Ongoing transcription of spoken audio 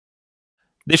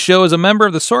This show is a member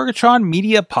of the Sorgatron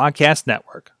Media Podcast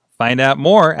Network. Find out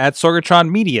more at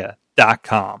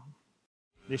sorgatronmedia.com.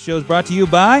 This show is brought to you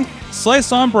by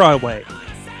Slice on Broadway.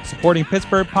 Supporting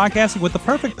Pittsburgh podcasting with the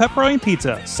perfect pepperoni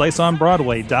pizza,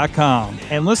 sliceonbroadway.com.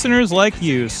 And listeners like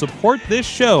you, support this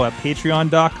show at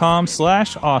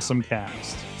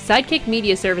patreon.com/awesomecast. Sidekick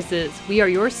Media Services. We are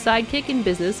your sidekick in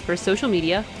business for social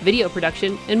media, video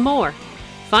production, and more.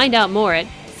 Find out more at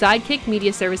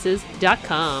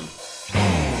sidekickmediaservices.com.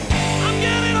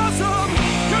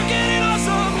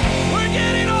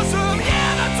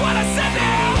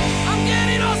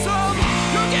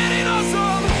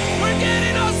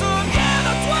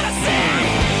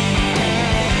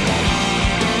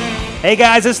 Hey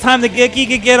guys, it's time to get geek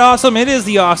and get awesome. It is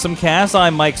the Awesome Cast.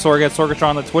 I'm Mike Sorg at Sorgatron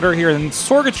on the Twitter here in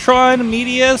Sorgatron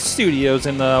Media Studios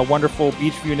in the wonderful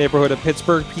Beachview neighborhood of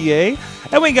Pittsburgh, PA.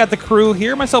 And we got the crew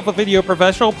here. Myself, a video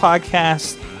professional,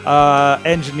 podcast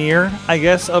engineer, I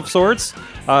guess, of sorts.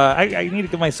 I need to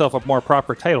give myself a more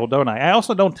proper title, don't I? I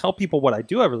also don't tell people what I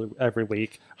do every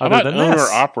week. How about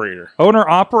owner-operator?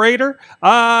 Owner-operator?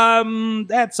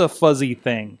 That's a fuzzy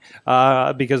thing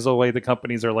because of the way the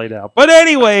companies are laid out. But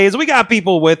anyways, we got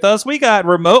people with us. We got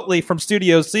remotely from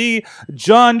Studio C,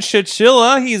 John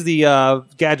Chichilla. He's the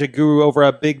gadget guru over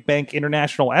at Big Bank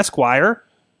International Esquire.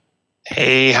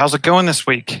 Hey, how's it going this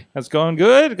week? It's going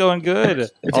good,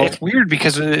 It's weird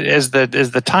because as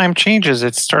the time changes,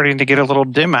 it's starting to get a little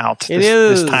dim out.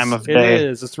 This time of day. It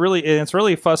is. It's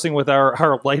really fussing with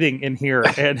our lighting in here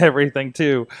and everything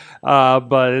too.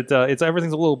 But it's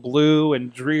everything's a little blue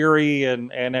and dreary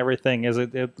and everything.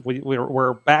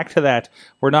 We're back to that.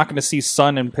 We're not going to see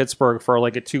sun in Pittsburgh for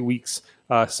like a 2 weeks.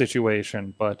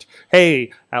 Situation, but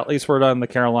hey, at least we're done in the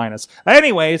Carolinas.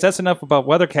 Anyways, that's enough about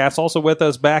Weathercast. Also with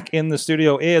us back in the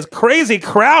studio is Crazy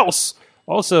Kraus.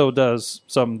 Also does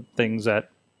some things at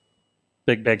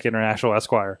Big Bank International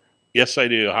Esquire. Yes, I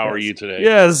do. How are you today?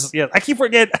 Yes. I keep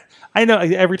forgetting. I know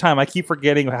every time I keep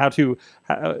forgetting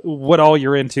what all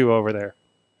you're into over there.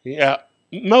 Yeah,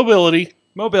 mobility.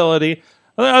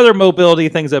 Other mobility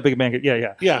things at Big Bank.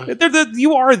 Yeah.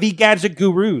 You are the gadget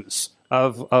gurus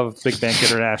of Big Bank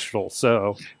International.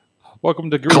 So,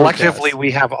 welcome to Guru Collectively, Cast.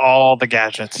 we have all the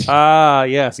gadgets.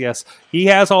 Yes. He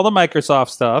has all the Microsoft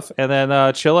stuff, and then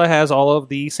Chilla has all of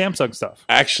the Samsung stuff.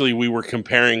 Actually, we were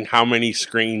comparing how many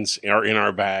screens are in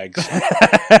our bags, and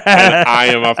I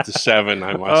am up to 7,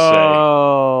 I must say.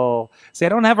 Oh. See, I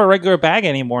don't have a regular bag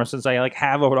anymore since I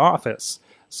have an office.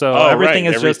 So everything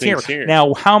is just here.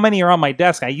 Now, how many are on my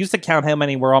desk? I used to count how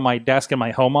many were on my desk in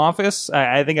my home office.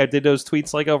 I think I did those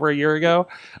tweets over a year ago.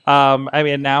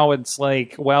 Now it's I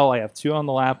have 2 on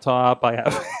the laptop. I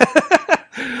have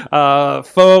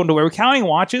phone. Are we counting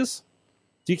watches?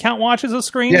 Do you count watches as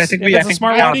screens? Yeah, I think it's a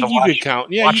smart watch. You could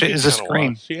count. Yeah, watch it as a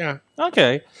screen. Yeah.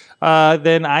 Okay.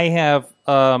 Then I have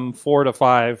 4 to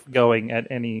 5 going at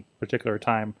any particular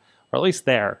time, or at least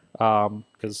there,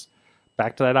 because.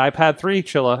 Back to that iPad 3,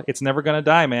 Chilla. It's never going to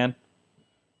die, man.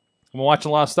 I'm watching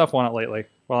a lot of stuff on it lately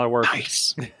while I work.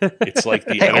 Nice. It's like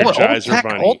the Energizer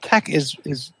Bunny. Old tech is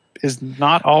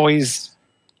not always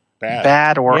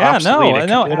bad or obsolete.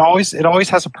 No. It always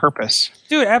has a purpose.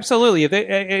 Dude, absolutely.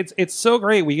 It's so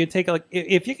great. We could take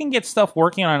if you can get stuff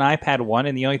working on an iPad 1,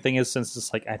 and the only thing is since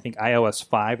it's I think iOS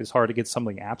 5 is hard to get some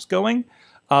of the apps going.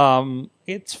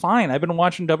 It's fine. I've been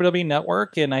watching WWE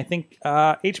Network, and I think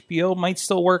HBO might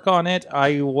still work on it.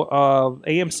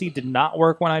 AMC did not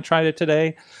work when I tried it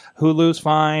today. Hulu's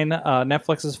fine.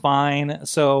 Netflix is fine.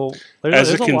 So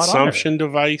as a consumption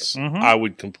device, I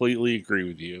would completely agree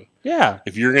with you. Yeah.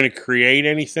 If you're going to create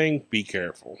anything, be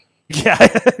careful. Yeah.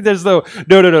 There's no.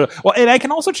 Well, and I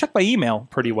can also check my email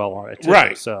pretty well on it too,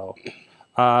 right? So.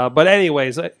 But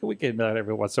anyways, we can do that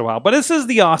every once in a while. But this is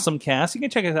the Awesome Cast. You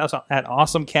can check us out at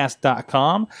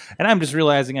awesomecast.com. And I'm just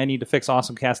realizing I need to fix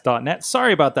awesomecast.net.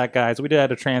 Sorry about that, guys. We did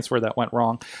have a transfer that went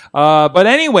wrong. But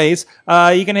anyways,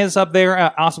 you can hit us up there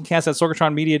at awesomecast at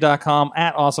sorgatronmedia.com,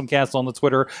 at awesomecast on the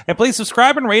Twitter. And please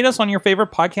subscribe and rate us on your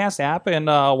favorite podcast app, and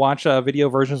watch video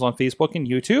versions on Facebook and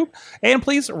YouTube. And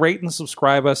please rate and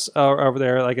subscribe us over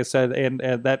there, like I said. And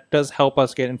that does help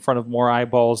us get in front of more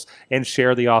eyeballs and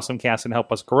share the Awesome Cast and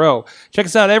help us grow. Check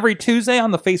us out every Tuesday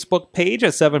on the Facebook page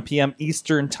at 7 p.m.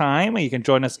 Eastern Time. You can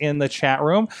join us in the chat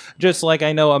room. Just like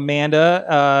I know Amanda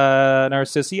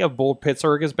Narcissi of Bold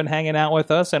Pittsburgh has been hanging out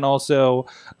with us, and also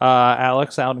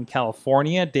Alex out in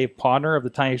California. Dave Podner of the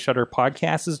Tiny Shutter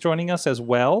Podcast is joining us as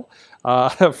well.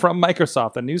 From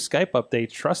Microsoft, a new Skype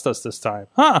update. Trust us this time.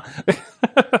 Huh?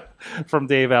 From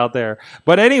Dave out there.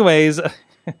 But anyways...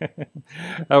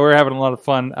 We're having a lot of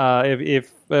fun.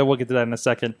 If we'll get to that in a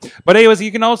second. But anyways,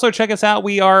 you can also check us out.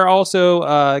 We are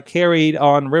also carried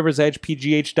on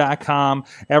riversedgepgh.com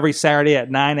every Saturday at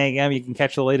 9 a.m. You can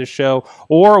catch the latest show.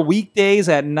 Or weekdays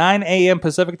at 9 a.m.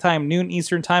 Pacific Time, noon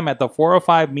Eastern Time at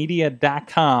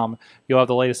the405media.com. You'll have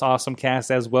the latest Awesome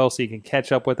Cast as well, so you can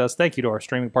catch up with us. Thank you to our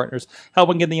streaming partners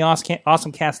helping get the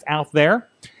Awesome Cast out there.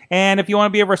 And if you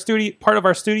want to be part of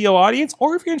our studio audience,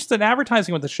 or if you're interested in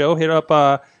advertising with the show, hit up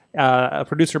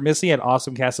producer Missy at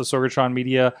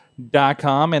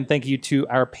awesomecast@sorgatronmedia.com. And thank you to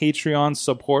our Patreon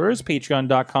supporters,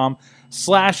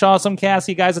 patreon.com/awesomecast.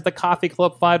 You guys at the Coffee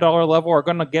Club $5 level are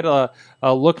going to get a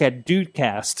look at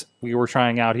Dudecast we were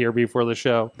trying out here before the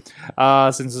show,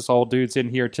 since it's all dudes in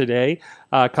here today.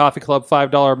 Coffee Club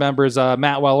 $5 members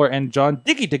Matt Weller and John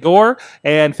Dickey Tagore,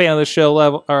 and fan of the show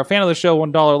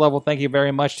 $1 level. Thank you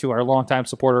very much to our longtime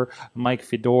supporter Mike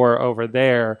Fedor over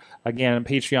there. Again,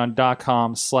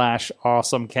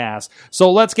 patreon.com/awesomecast.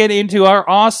 So let's get into our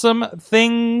awesome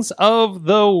things of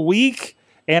the week.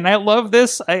 And I love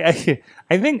this. I think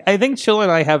Chilla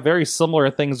and I have very similar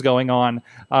things going on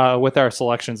with our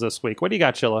selections this week. What do you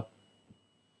got, Chilla?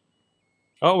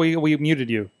 Oh, we muted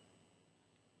you.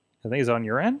 I think it's on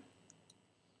your end.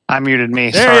 I muted me.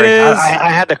 There Sorry. it is.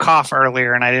 I had to cough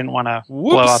earlier, and I didn't want to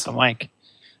blow out the mic.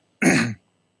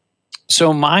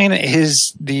 So mine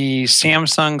is the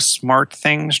Samsung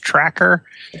SmartThings tracker.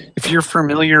 If you're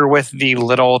familiar with the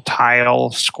little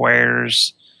tile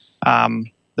squares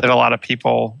that a lot of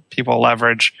people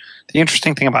leverage, the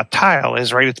interesting thing about Tile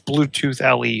is, right, it's Bluetooth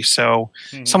LE. So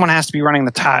someone has to be running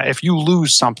the Tile. If you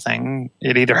lose something,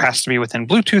 it either has to be within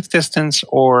Bluetooth distance,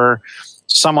 or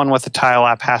someone with the Tile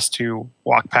app has to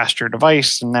walk past your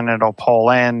device, and then it'll pull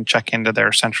in, check into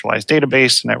their centralized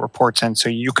database, and it reports in, so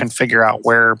you can figure out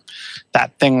where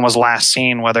that thing was last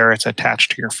seen, whether it's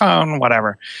attached to your phone,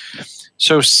 whatever.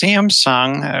 So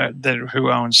Samsung,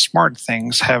 who owns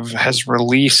SmartThings, has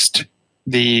released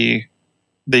the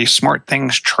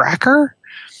SmartThings tracker,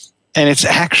 and it's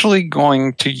actually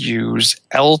going to use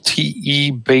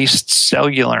LTE-based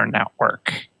cellular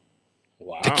network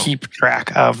to keep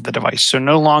track of the device. So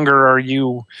no longer are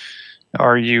you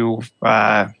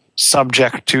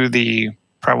subject to the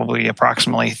probably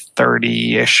approximately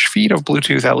 30-ish feet of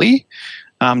Bluetooth LE,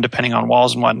 depending on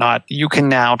walls and whatnot. You can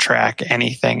now track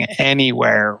anything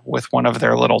anywhere with one of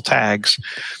their little tags.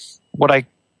 What I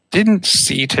didn't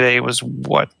see today was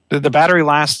what the battery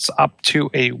lasts up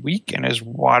to a week and is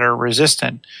water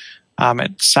resistant.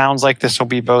 It sounds like this will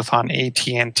be both on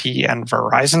AT&T and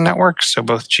Verizon networks, so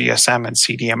both GSM and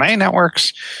CDMA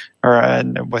networks,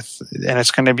 and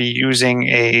it's going to be using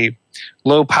a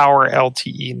low power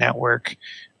LTE network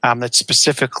that's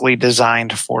specifically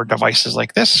designed for devices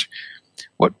like this.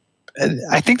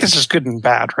 I think this is good and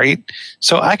bad, right?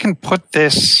 So I can put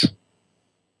this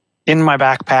in my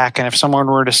backpack, and if someone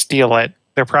were to steal it,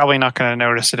 they're probably not going to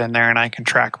notice it in there, and I can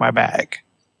track my bag.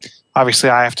 Obviously,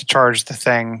 I have to charge the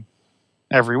thing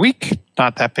every week.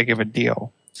 Not that big of a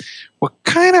deal. What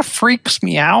kind of freaks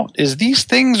me out is these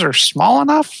things are small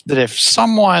enough that if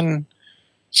someone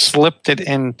slipped it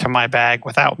into my bag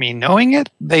without me knowing it,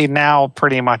 they now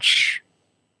pretty much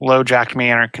low-jacked me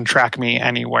and can track me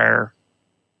anywhere,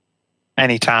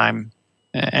 anytime,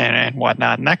 and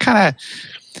whatnot. And that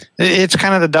it's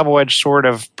kind of the double-edged sword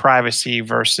of privacy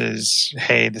versus,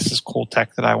 hey, this is cool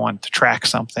tech that I want to track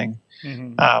something.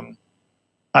 Mm-hmm.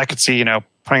 I could see,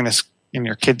 putting this in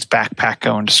your kid's backpack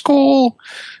going to school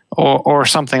or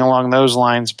something along those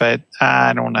lines, but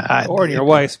I don't know. Or in your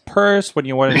wife's purse when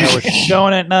you want to know where she's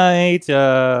going at night.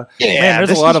 Man,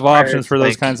 there's a lot of options for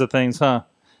those kinds of things, huh?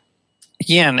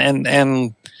 Yeah,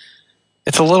 and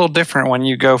it's a little different when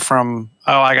you go from,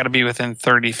 I got to be within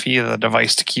 30 feet of the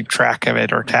device to keep track of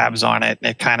it or tabs on it.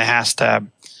 It kind of has to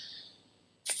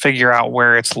figure out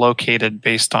where it's located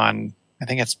based on, I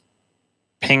think it's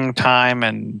ping time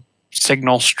and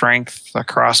signal strength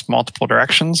across multiple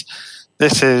directions.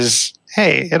 This is,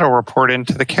 hey, it'll report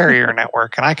into the carrier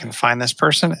network, and I can find this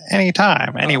person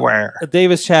anytime, anywhere.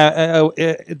 Dave is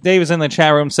in the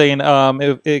chat room saying,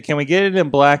 can we get it in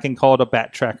black and call it a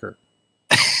bat tracker?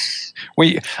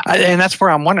 And that's where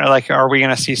I'm wondering, are we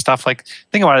going to see stuff like,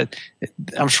 think about it,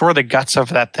 I'm sure the guts of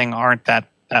that thing aren't that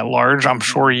large. I'm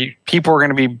sure people are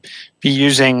going to be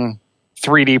using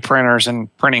 3D printers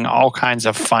and printing all kinds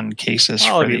of fun cases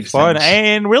for these things.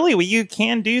 And really, you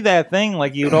can do that thing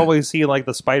like you'd always see, like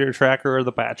the spider tracker or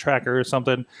the bat tracker or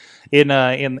something in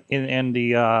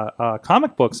the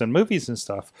comic books and movies and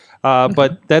stuff.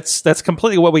 But that's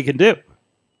completely what we can do.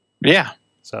 Yeah.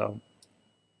 So,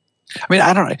 I mean,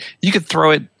 I don't know. You could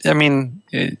throw it. I mean,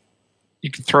 you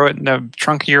can throw it in the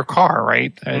trunk of your car,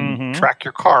 right, and track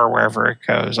your car wherever it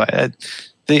goes. To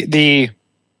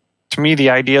me, the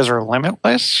ideas are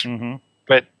limitless,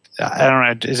 but I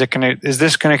don't know. Is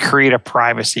this gonna create a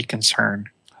privacy concern?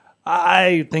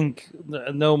 I think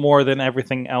no more than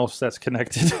everything else that's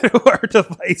connected to our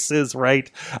devices,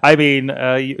 right? I mean,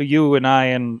 you and I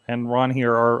and Ron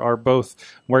here are both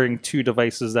wearing two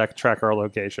devices that track our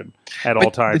location at all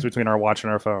times between our watch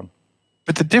and our phone.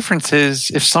 But the difference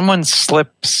is if someone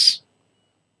slips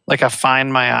like a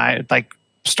Find My Eye, like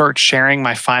start sharing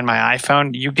my Find My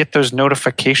iPhone, you get those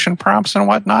notification prompts and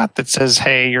whatnot that says,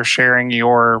 hey, you're sharing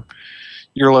your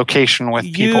location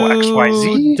with people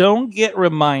XYZ. You don't get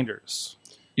reminders.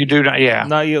 You do not, yeah.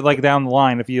 Not you like down the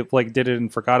line if you like did it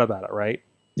and forgot about it, right?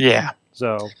 Yeah.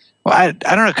 So, well, I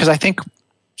don't know, because I think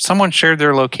someone shared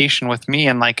their location with me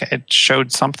and like it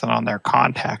showed something on their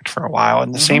contact for a while,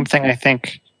 and the same thing I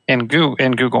think in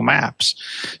Google Maps.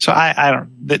 So I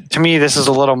don't. To me, this is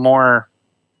a little more.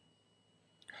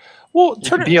 Well,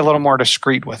 be a little more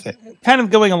discreet with it. Kind of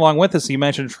going along with this, you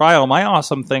mentioned trial. My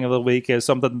awesome thing of the week is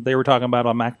something they were talking about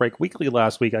on Mac Break Weekly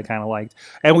last week. I kind of liked,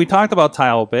 and we talked about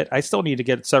Tile a bit. I still need to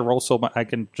get several, so I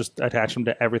can just attach them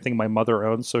to everything my mother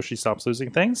owns, so she stops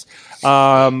losing things.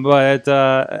 But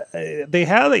they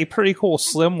have a pretty cool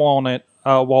slim walnut.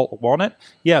 Walnut?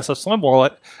 Yes, a slim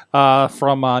wallet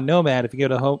from Nomad. If you go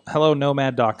to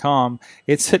hellonomad.com,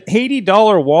 it's an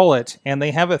 $80 wallet, and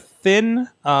they have a thin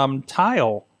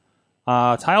tile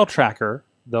tracker,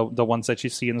 the ones that you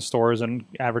see in the stores and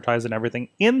advertised and everything,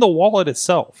 in the wallet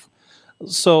itself.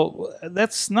 So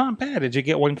that's not bad. Did you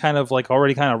get one kind of like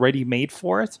already kind of ready made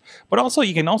for it? But also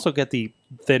you can also get the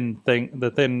thin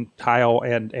tile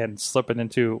and slip it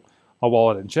into a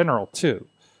wallet in general too.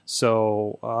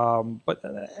 So, but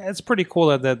it's pretty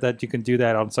cool that you can do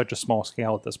that on such a small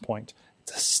scale at this point.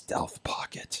 It's a stealth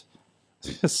pocket.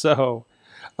 So,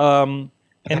 and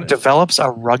it develops a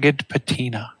rugged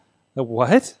patina. The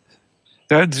what?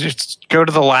 Just go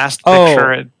to the last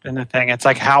picture in the thing. It's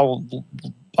like how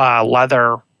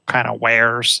leather kind of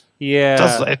wears.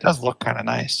 Yeah, it does look kind of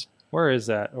nice. Where is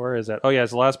that? Oh yeah,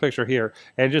 it's the last picture here,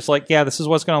 and just like this is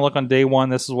what's going to look on day one.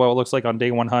 This is what it looks like on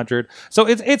day 100. So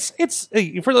it's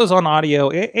for those on audio,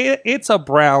 it's a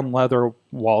brown leather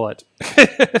wallet,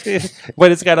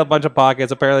 but it's got a bunch of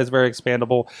pockets. Apparently, it's very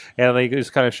expandable, and they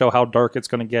just kind of show how dark it's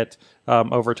going to get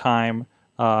over time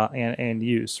and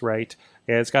use. Right,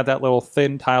 and it's got that little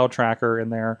thin tile tracker in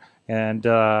there, and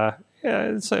so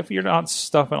if you're not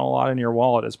stuffing a lot in your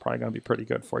wallet, it's probably going to be pretty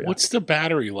good for you. What's the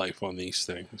battery life on these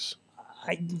things?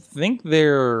 I think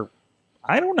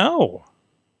I don't know.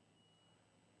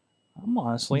 I'm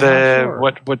honestly not sure.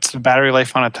 What's the battery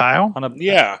life on a tile?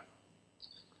 Yeah.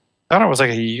 I thought it was like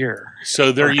a year.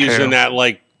 So they're using that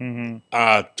like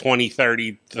 20,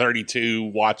 30, 32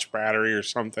 watch battery or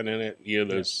something in it.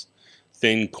 Those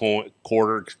thin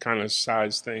quarter kind of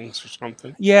size things or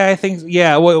something. Yeah, I think.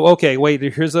 Yeah. Well, okay. Wait.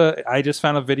 I just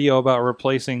found a video about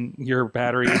replacing your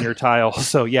battery in your tile.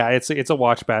 So yeah, it's a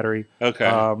watch battery.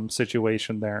 Okay.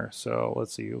 Situation there. So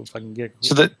let's see if I can get.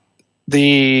 So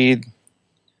the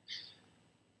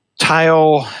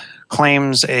tile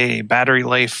claims a battery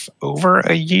life over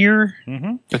a year,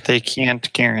 but they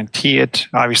can't guarantee it.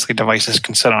 Obviously, devices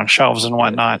can sit on shelves and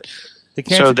whatnot.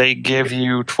 They give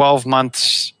you 12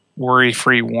 months.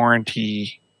 Worry-free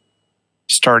warranty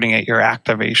starting at your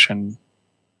activation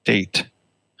date.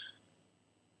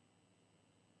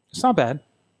 It's not bad.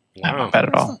 Not bad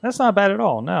at all. That's not bad at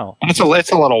all. No, it's a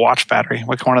little watch battery,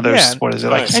 like one of those. Yeah. What is it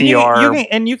like? And CR.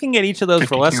 You can get each of those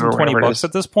for less than $20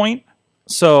 at this point.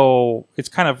 So it's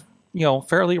kind of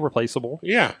fairly replaceable.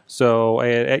 Yeah. So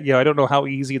I don't know how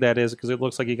easy that is because it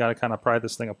looks like you got to kind of pry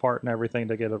this thing apart and everything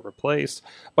to get it replaced.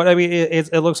 But I mean,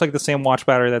 it looks like the same watch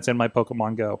battery that's in my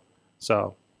Pokemon Go.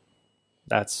 So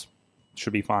that's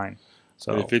should be fine.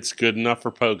 So if it's good enough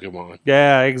for Pokemon.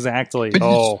 Yeah, exactly.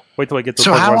 Wait till I get to the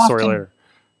Pokemon story later.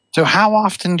 So how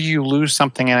often do you lose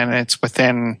something and it's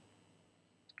within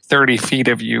 30 feet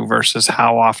of you versus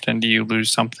how often do you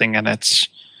lose something and it's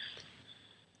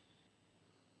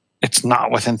not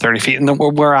within 30 feet? And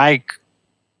where I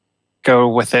go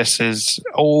with this is,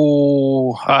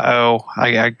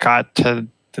 I got to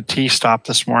the T-stop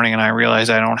this morning and I realized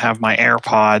I don't have my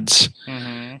AirPods.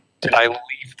 Did I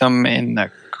leave them in the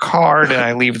car? Did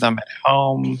I leave them at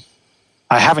home?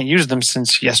 I haven't used them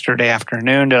since yesterday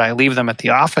afternoon. Did I leave them at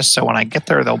the office so when I get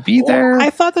there they'll be there? I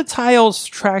thought the tiles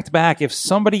tracked back if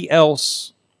somebody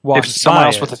else walks if someone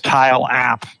else with a tile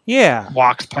app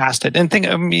walks past it. And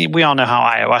we all know how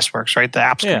iOS works, right? The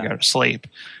app's going to go to sleep.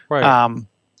 Right.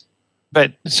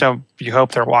 But so you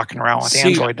hope they're walking around with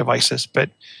Android devices, but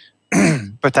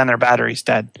then their battery's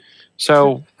dead.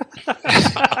 So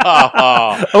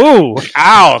Oh,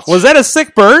 ouch! was that a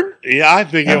sick burn? Yeah, I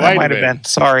think it that might have been.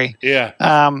 Sorry. Yeah.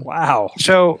 Wow.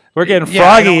 So We're getting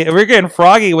yeah, I froggy. We're getting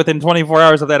froggy within 24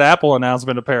 hours of that Apple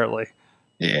announcement, apparently.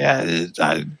 Yeah.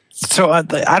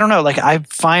 I don't know. Like I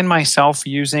find myself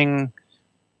using,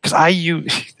 because I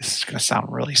use, this is going to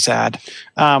sound really sad.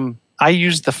 I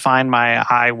use the Find My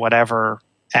iWhatever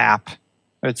app.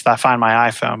 It's the Find My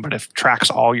iPhone, but it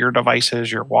tracks all your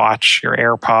devices, your watch, your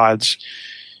AirPods,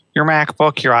 your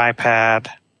MacBook, your iPad,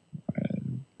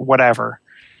 whatever.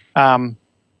 I'm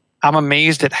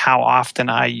amazed at how often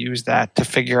I use that to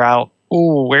figure out,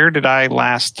 where did I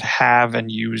last have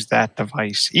and use that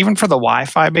device? Even for the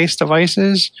Wi-Fi based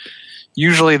devices,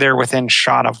 usually they're within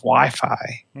shot of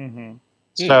Wi-Fi. Mm-hmm.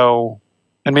 So,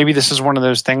 and maybe this is one of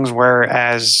those things where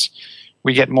as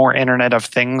we get more Internet of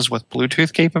Things with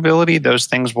Bluetooth capability, those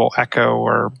things will echo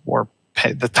or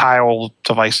the Tile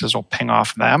devices will ping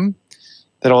off them.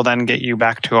 That'll then get you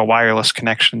back to a wireless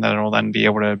connection that will then be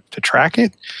able to track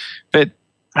it. But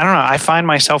I don't know. I find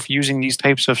myself using these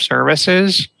types of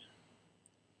services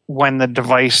when the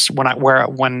device,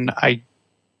 when I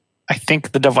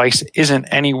think the device isn't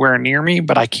anywhere near me,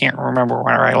 but I can't remember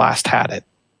where I last had it.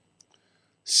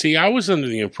 See, I was under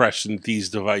the impression that these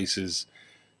devices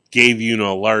gave you an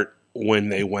alert when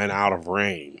they went out of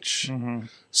range. Mm-hmm.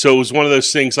 So it was one of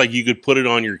those things like you could put it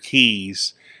on your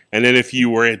keys, and then if you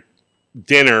were at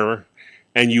dinner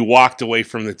and you walked away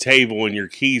from the table and your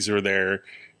keys were there,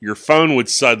 your phone would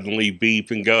suddenly beep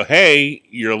and go, "Hey,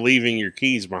 you're leaving your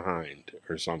keys behind,"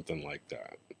 or something like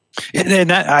that. And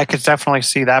that, I could definitely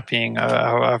see that being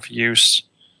of use.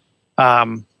 I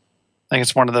think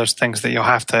it's one of those things that you'll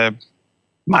have to,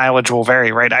 mileage will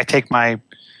vary, right? I take my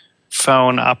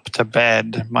phone up to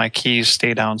bed. My keys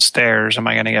stay downstairs. Am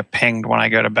I going to get pinged when I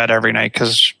go to bed every night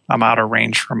because I'm out of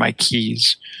range for my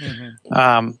keys?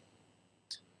 Mm-hmm.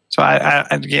 So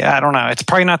I don't know. It's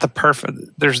probably not the perfect.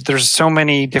 There's so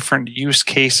many different use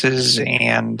cases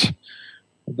and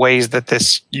ways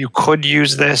that you could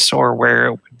use this, or where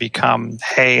it would become,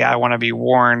 hey, I want to be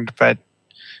warned, but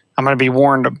I'm going to be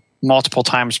warned multiple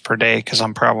times per day because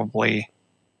I'm probably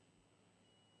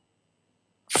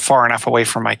far enough away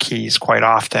from my keys quite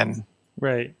often.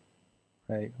 Right.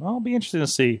 Well, it'll be interesting to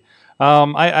see.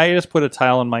 I just put a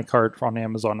Tile in my cart on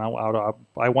Amazon.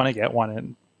 I want to get one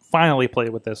and finally play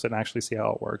with this and actually see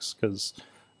how it works, because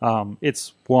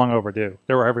it's long overdue.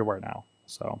 They're everywhere now.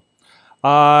 So,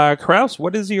 Kraus,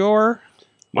 what is your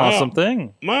awesome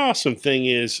thing? My awesome thing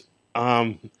is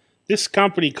this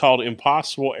company called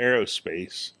Impossible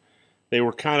Aerospace. They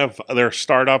were they're a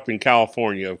startup in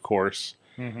California, of course.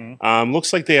 Mm-hmm.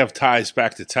 Looks like they have ties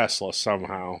back to Tesla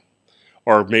somehow.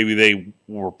 Or maybe they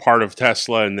were part of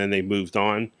Tesla and then they moved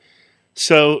on.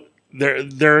 So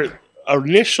their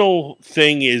initial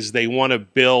thing is they want to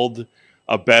build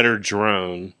a better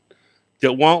drone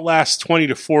that won't last 20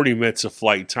 to 40 minutes of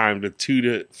flight time to 2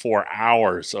 to 4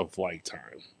 hours of flight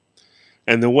time.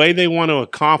 And the way they want to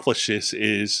accomplish this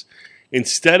is,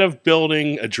 instead of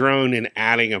building a drone and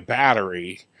adding a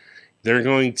battery, they're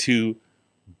going to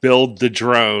build the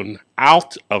drone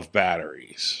out of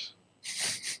batteries.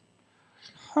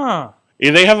 Huh.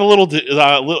 Yeah, they have a little.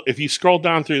 If you scroll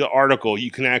down through the article,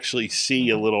 you can actually see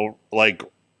a little,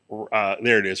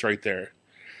 there it is, right there.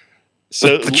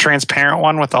 So the transparent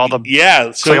one with all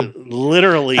the So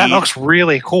literally, that looks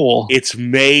really cool. It's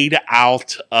made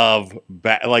out of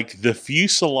the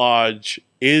fuselage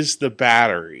is the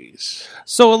batteries.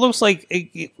 So it looks like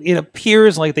it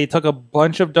appears like they took a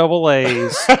bunch of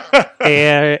AA's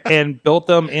and built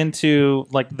them into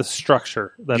like the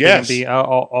structure that they can be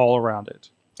all around it.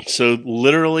 So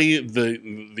literally,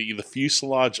 the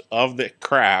fuselage of the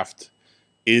craft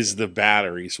is the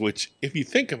batteries. Which, if you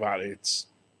think about it,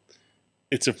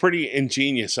 it's a pretty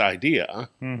ingenious idea.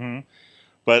 Mm-hmm.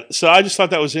 But so I just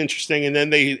thought that was interesting, and then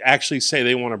they actually say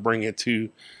they want to bring it to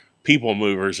people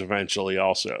movers eventually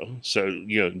also. So,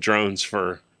 drones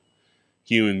for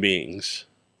human beings.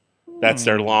 That's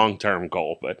their long-term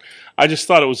goal. But I just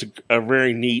thought it was a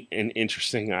very neat and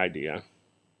interesting idea.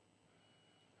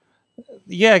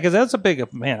 Yeah, because that's a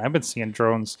big, man, I've been seeing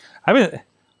drones. I've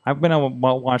been on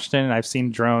Washington, and I've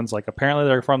seen drones. Like, apparently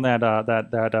they're from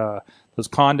those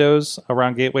condos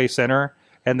around Gateway Center,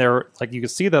 and they're like, you can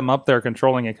see them up there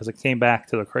controlling it because it came back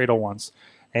to the cradle once.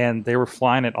 And they were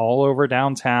flying it all over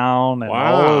downtown and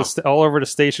all over the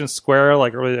Station Square.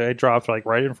 Like, really, they dropped like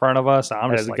right in front of us.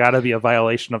 There's got to be a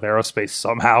violation of aerospace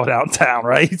somehow downtown,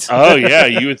 right? Oh yeah,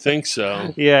 you would think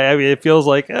so. Yeah, I mean, it feels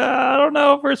like I don't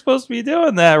know if we're supposed to be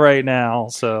doing that right now.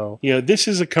 So this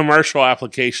is a commercial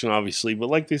application, obviously, but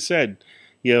like they said,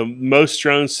 most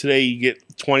drones today, you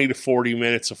get 20 to 40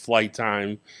 minutes of flight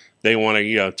time. They want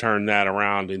to, turn that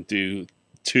around and do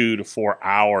 2 to 4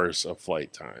 hours of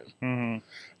flight time. Mm-hmm.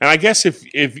 And I guess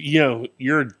if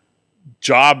your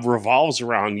job revolves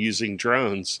around using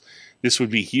drones, this would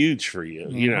be huge for you,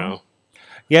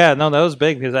 Yeah, no, that was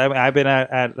big because I've been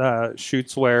at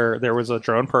shoots where there was a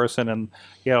drone person, and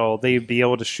they'd be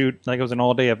able to shoot like it was an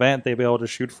all-day event. They'd be able to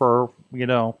shoot for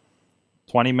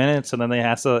 20 minutes, and then they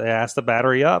has the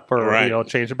battery up or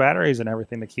change the batteries and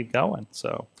everything to keep going.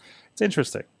 So it's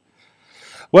interesting.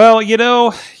 Well,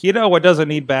 what doesn't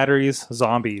need batteries?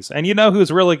 Zombies. And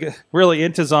who's really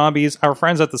into zombies? Our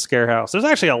friends at the Scare House. There's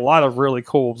actually a lot of really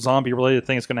cool zombie-related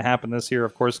things going to happen this year.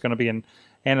 Of course, it's going to be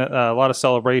and a lot of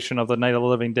celebration of the Night of the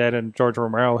Living Dead and George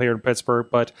Romero here in Pittsburgh.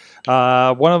 But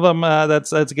one of them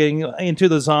that's getting into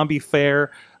the zombie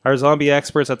fair, our zombie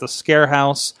experts at the Scare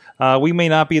House. We may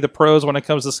not be the pros when it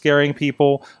comes to scaring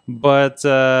people, but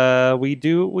we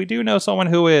do know someone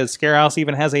who is. Scare House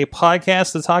even has a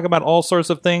podcast to talk about all sorts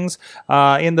of things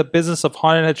in the business of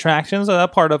haunted attractions.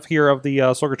 That part of the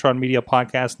Sorgatron Media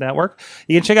Podcast Network.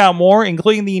 You can check out more,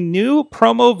 including the new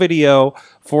promo video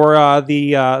for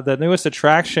the newest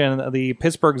attraction, the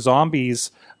Pittsburgh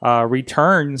Zombies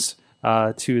returns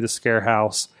to the Scare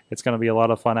House. It's going to be a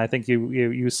lot of fun. I think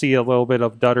you see a little bit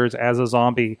of Dutters as a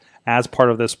zombie as part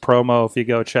of this promo if you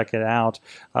go check it out.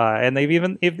 And they've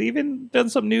even done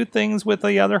some new things with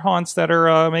the other haunts that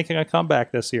are making a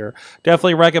comeback this year.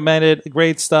 Definitely recommend it.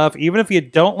 Great stuff. Even if you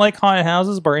don't like haunted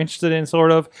houses but are interested in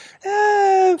sort of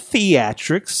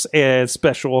theatrics and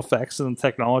special effects and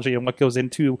technology and what goes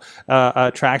into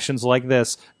attractions like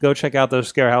this, go check out the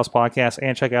Scare House podcast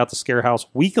and check out the Scare House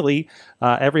Weekly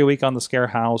every week on the Scare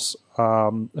House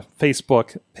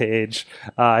Facebook page.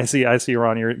 I see,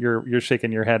 Ron. You're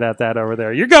shaking your head at that over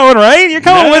there. You're going right. You're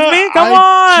coming with me. Come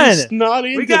on. Just not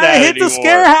into we gotta that hit anymore. the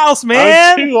Scare House,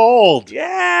 man. I'm too old.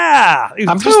 Yeah,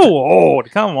 I'm too old.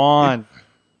 Come on.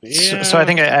 Yeah. So I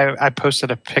think I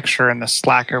posted a picture in the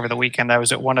Slack over the weekend. I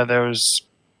was at one of those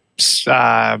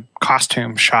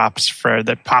costume shops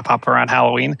that pop up around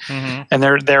Halloween, and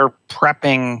they're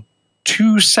prepping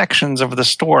 2 sections of the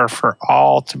store for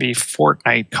all to be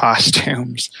Fortnite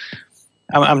costumes.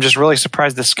 I'm just really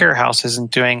surprised the Scare House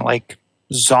isn't doing like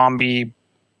zombie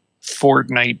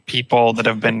Fortnite people that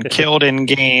have been killed in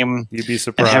game. You'd be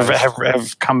surprised. And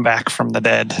have come back from the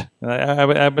dead.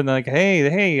 I've been like,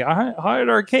 hey, haunted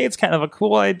arcade's kind of a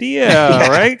cool idea,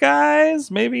 right,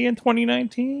 guys? Maybe in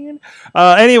 2019.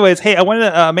 Anyways, hey, I wanted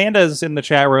to, Amanda's in the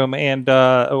chat room, and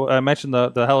I mentioned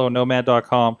the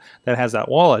HelloNomad.com that has that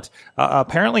wallet.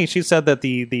 Apparently, she said that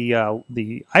the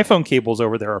iPhone cables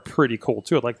over there are pretty cool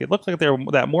too. Like they look like they're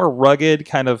that more rugged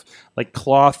kind of like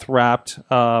cloth wrapped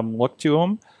look to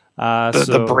them.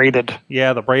 The braided.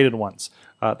 Yeah, the braided ones.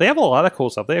 They have a lot of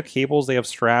cool stuff. They have cables, they have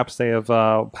straps, they have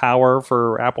power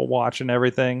for Apple Watch and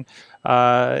everything.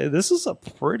 This is a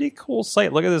pretty cool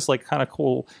site. Look at this like kind of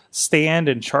cool stand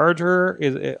and charger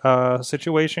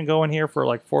situation going here for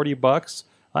like $40.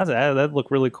 That'd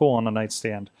look really cool on a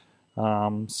nightstand.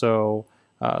 Some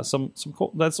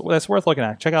cool that's worth looking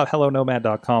at. Check out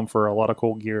HelloNomad.com for a lot of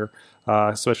cool gear,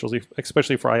 especially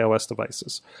for iOS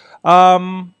devices.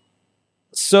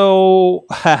 So,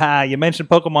 you mentioned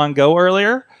Pokemon Go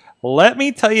earlier. Let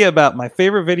me tell you about my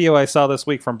favorite video I saw this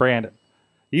week from Brandon.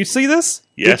 You see this?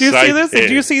 Yes, did you see this? did.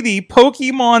 Did you see the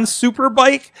Pokemon Super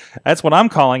Bike? That's what I'm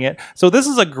calling it. So this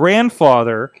is a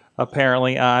grandfather,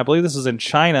 apparently. I believe this is in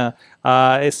China.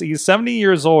 He's 70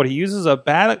 years old. He uses a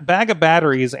bag of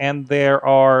batteries, and there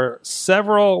are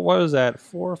several, what is that,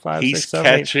 4, 5, He's 6,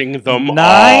 7, 8, catching them 9.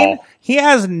 all. He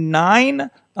has 9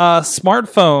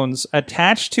 smartphones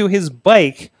attached to his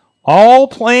bike, all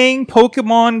playing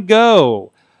Pokemon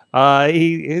Go.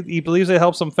 He believes it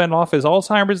helps him fend off his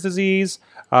Alzheimer's disease.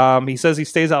 He says he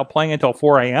stays out playing until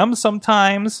 4 a.m.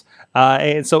 sometimes.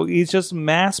 And so he's just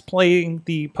mass playing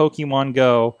the Pokemon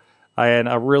Go, and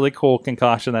a really cool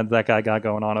concoction that guy got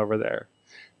going on over there.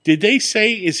 Did they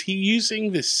say, is he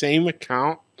using the same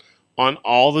account on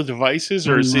all the devices,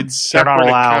 or is it separate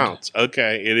accounts?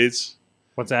 Okay, it is.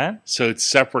 What's that? So it's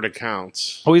separate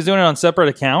accounts. Oh, he's doing it on separate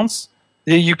accounts?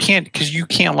 You can't, because you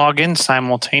can't log in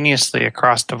simultaneously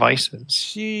across devices.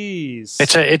 Jeez.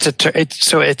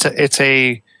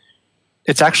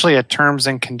 It's actually a terms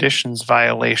and conditions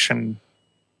violation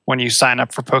when you sign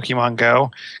up for Pokemon Go,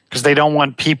 because they don't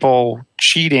want people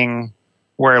cheating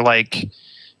where like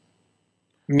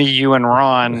me, you, and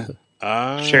Ron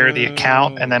share the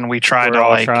account, and then we're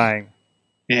all trying.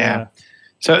 Yeah.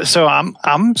 So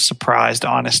I'm surprised,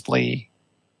 honestly,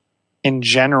 in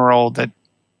general, that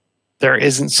there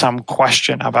isn't some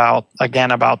question about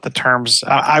the terms.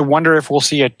 I wonder if we'll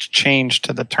see a change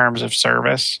to the terms of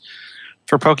service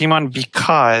for Pokemon,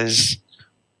 because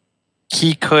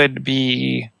he could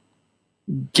be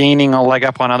gaining a leg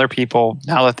up on other people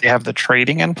now that they have the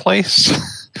trading in place.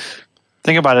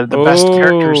 Think about it. The best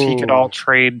characters he could all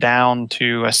trade down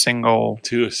to a single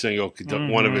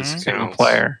one of his single accounts.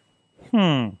 player.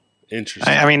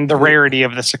 Interesting. I mean, the rarity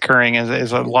of this occurring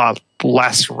is a lot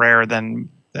less rare than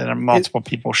multiple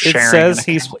people sharing. It says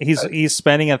he's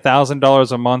spending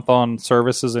 $1,000 a month on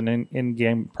services and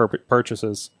in-game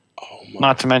purchases.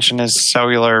 Not to mention his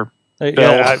cellular bill.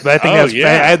 Yeah, I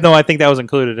think that was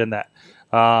included in that.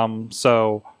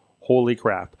 So holy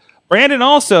crap. Brandon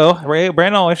always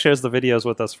shares the videos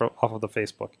with us off of the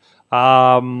Facebook.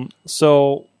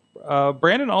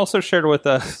 Brandon also shared with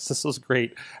us, this was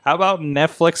great. How about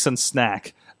Netflix and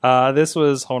Snack? This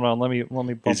was, hold on, let me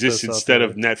bump Is this up instead here.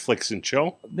 of Netflix and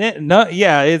Chill? No,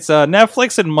 yeah, it's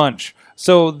Netflix and Munch.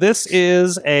 So this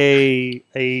is a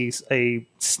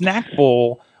snack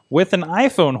bowl with an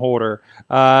iPhone holder.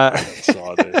 I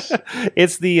saw this.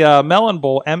 It's the Melon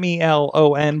Bowl,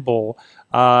 MELON Bowl.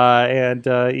 You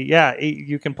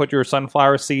can put your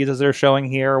sunflower seeds, as they're showing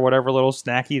here, or whatever little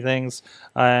snacky things,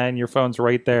 and your phone's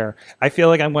right there. I feel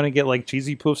like I'm going to get like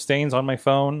cheesy poof stains on my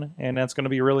phone, and that's going to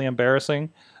be really embarrassing.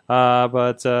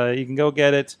 But you can go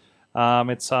get it.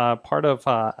 It's part of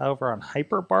over on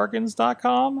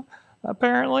hyperbargains.com,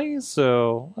 apparently.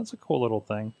 So that's a cool little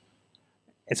thing.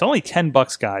 It's only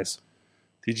 $10, guys.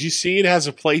 Did you see it has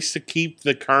a place to keep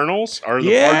the kernels or the parts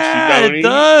you Yeah, don't it eat?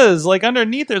 does. Like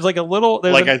underneath, there's like a little,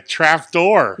 Like a trap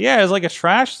door. yeah, it's like a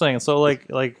trash thing. So like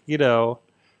you know,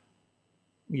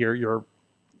 your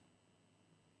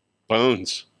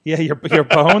Bones. your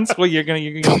bones. Well, you're gonna.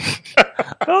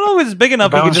 I don't know if it's big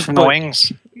enough. You can Bones just from put, the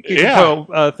wings. you can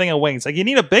put a thing of wings. Like you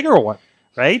need a bigger one,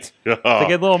 right? To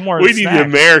get a little more. We need the snack.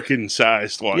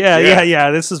 American-sized one.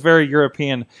 Yeah. This is very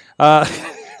European.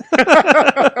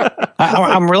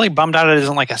 I'm really bummed out it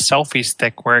isn't like a selfie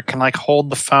stick where it can like hold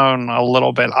the phone a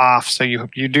little bit off, so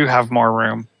you do have more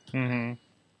room. Mm-hmm.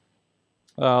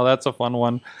 Oh, that's a fun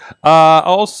one.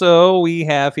 Also, we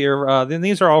have here, then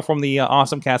these are all from the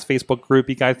Awesome Cast Facebook group.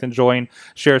 You guys can join,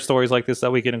 share stories like this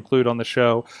that we can include on the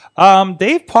show.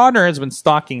 Dave Podner has been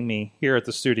stalking me here at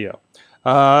the studio.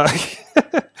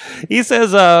 He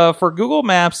says, for Google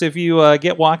Maps, if you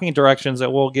get walking directions,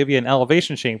 it will give you an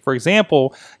elevation change. For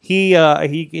example, he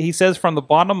says from the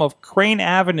bottom of Crane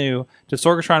Avenue to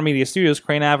Sorgatron Media Studios,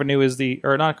 Crane Avenue is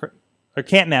or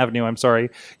Canton Avenue, I'm sorry,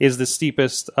 is the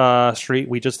steepest street.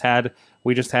 We just had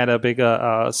a big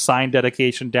sign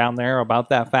dedication down there about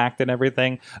that fact and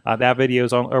everything. That video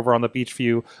is over on the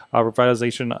Beachview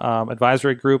Revitalization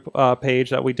Advisory Group page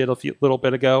that we did a little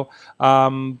bit ago.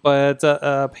 But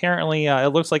apparently, it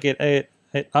looks like it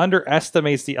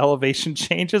underestimates the elevation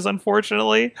changes,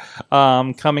 unfortunately,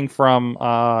 coming from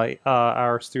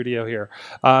our studio here.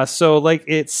 So, like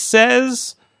it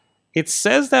says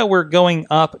that we're going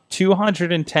up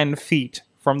 210 feet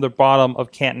from the bottom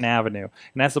of Canton Avenue,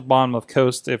 and that's the bottom of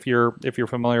Coast if you're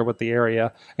familiar with the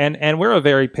area. And we're a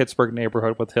very Pittsburgh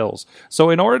neighborhood with hills. So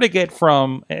in order to get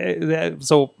from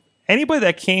so anybody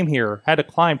that came here had to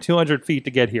climb 200 feet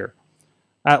to get here,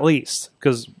 at least,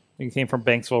 because you came from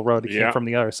Banksville Road, you came from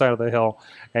the other side of the hill,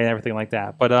 and everything like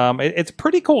that. But it's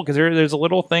pretty cool because there's a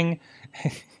little thing.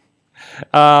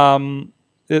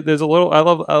 There's a little. I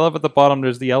love at the bottom.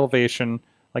 There's the elevation,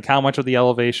 like how much of the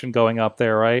elevation going up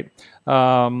there, right?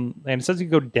 And it says you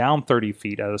go down 30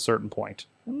 feet at a certain point.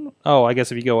 Oh, I guess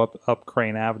if you go up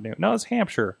Crane Avenue. No, it's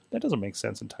Hampshire. That doesn't make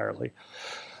sense entirely.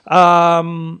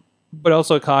 But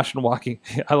also caution walking.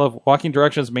 I love walking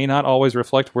directions may not always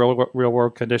reflect real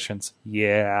world conditions.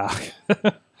 Yeah.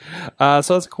 So that's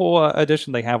a cool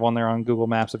addition they have on there on Google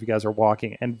Maps if you guys are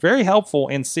walking, and very helpful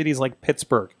in cities like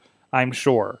Pittsburgh, I'm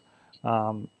sure.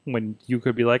 When you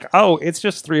could be like, oh, it's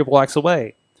just 3 blocks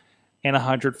away and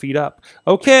 100 feet up.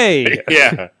 Okay.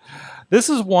 Yeah. This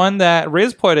is one that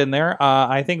Riz put in there.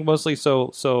 I think mostly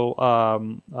so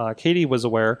Katie was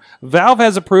aware. Valve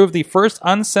has approved the first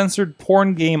uncensored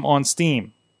porn game on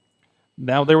Steam.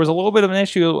 Now, there was a little bit of an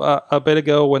issue a bit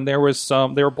ago when they were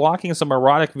blocking some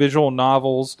erotic visual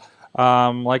novels,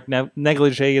 like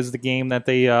Negligee is the game that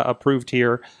they approved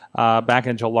here back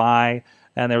in July.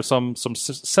 And there were some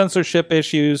censorship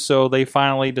issues, so they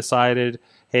finally decided,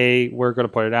 hey, we're going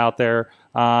to put it out there.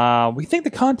 We think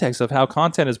the context of how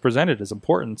content is presented is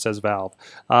important, says Valve.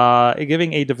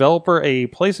 Giving a developer a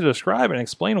place to describe and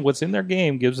explain what's in their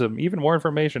game gives them even more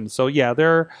information. So yeah,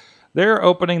 they're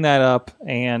opening that up,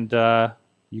 and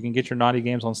you can get your naughty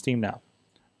games on Steam now.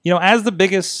 You know, as the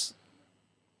biggest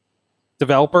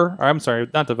developer. Or I'm sorry,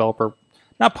 not developer,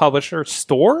 not publisher,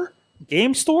 store,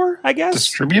 game store, I guess.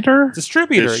 Distributor.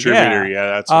 Distributor, yeah,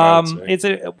 that's what I would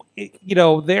say.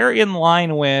 They're in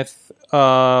line with.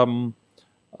 I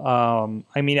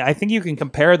mean, I think you can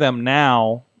compare them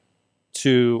now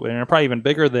to, and they're probably even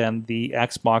bigger than the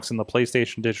Xbox and the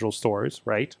PlayStation digital stores,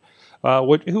 right?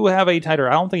 Who have a tighter.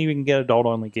 I don't think you can get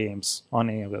adult-only games on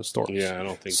any of those stores. Yeah, I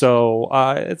don't think so.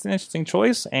 It's an interesting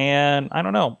choice, and I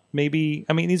don't know. Maybe,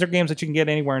 I mean, these are games that you can get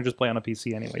anywhere and just play on a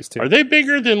PC anyways, too. Are they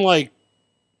bigger than, like,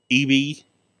 EB?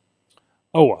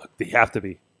 Oh, they have to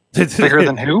be. Bigger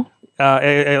than who?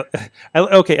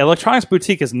 Okay, Electronics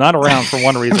Boutique is not around for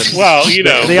one reason. Well, you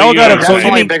know. They all got know, them. So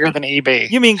Definitely bigger than eBay.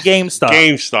 You mean GameStop?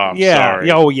 GameStop, Yeah.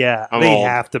 sorry. Oh, yeah. I'm They old.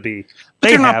 have to be. But They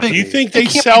they're not have big. to You be. think They they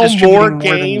can't be sell more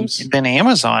distributing games? than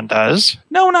Amazon does.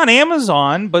 No, not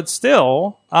Amazon, but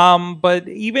still. But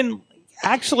even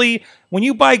actually, when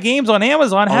you buy games on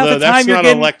Amazon, half Although the time that's you're not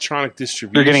getting electronic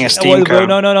distribution. You're getting a Steam code.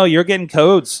 No, you're getting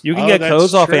codes. You can get that's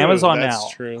codes off true. Amazon That's now.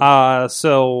 true.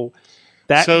 So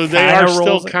that So they kinda are still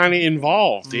rolls- kind of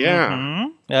involved, yeah.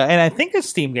 Mhm. And I think it's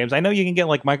Steam games. I know you can get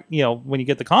like when you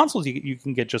get the consoles, you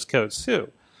can get just codes too.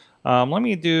 Let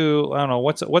me do. I don't know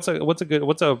what's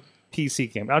a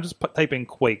PC game. I'll just type in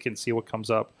Quake and see what comes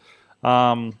up.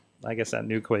 I guess that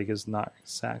new Quake is not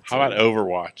exact. How about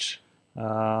Overwatch?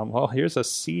 Well, here's a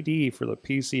CD for the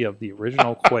PC of the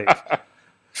original Quake.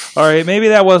 All right, maybe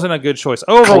that wasn't a good choice.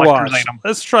 Overwatch. Collector's item.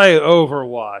 Let's try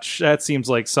Overwatch. That seems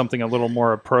like something a little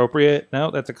more appropriate.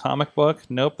 No, that's a comic book.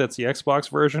 Nope, that's the Xbox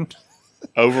version.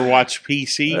 Overwatch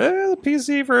PC? The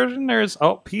PC version. There's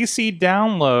PC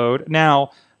download.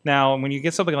 Now, when you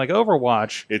get something like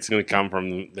Overwatch, It's going to come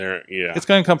from there, yeah. it's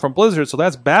going to come from Blizzard, so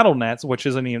that's BattleNet, which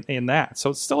isn't in that.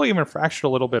 So it's still even fractured a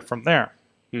little bit from there.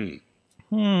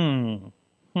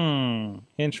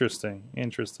 Interesting.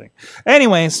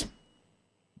 Anyways,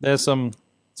 there's some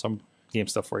game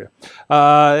stuff for you.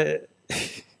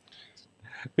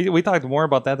 We talked more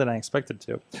about that than I expected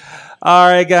to. All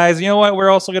right, guys. You know what?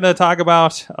 We're also going to talk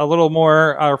about a little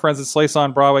more our friends at Slice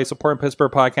on Broadway supporting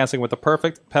Pittsburgh podcasting with the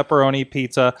perfect pepperoni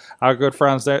pizza. Our good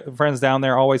friends down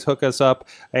there always hook us up,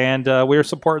 and we're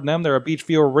supporting them. They're a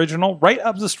Beachview original, right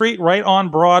up the street, right on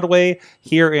Broadway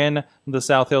here in the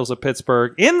South Hills of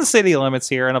Pittsburgh, in the city limits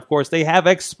here. And, of course, they have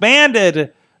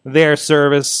expanded their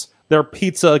service, their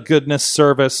pizza goodness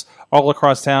service, all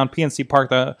across town. PNC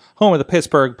Park, the home of the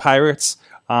Pittsburgh Pirates.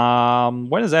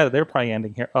 When is that? They're probably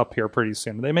ending up here pretty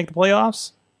soon. Do they make the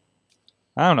playoffs?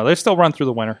 I don't know. They still run through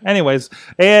the winter. Anyways,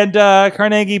 and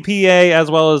Carnegie, PA,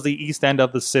 as well as the east end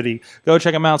of the city. Go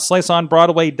check them out.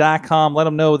 SliceOnBroadway.com. Let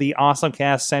them know the Awesome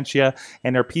Cast sent you,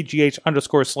 and their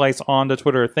PGH_Slice on the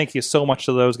Twitter. Thank you so much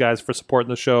to those guys for supporting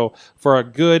the show for a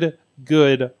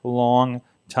good long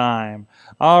time.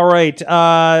 All right,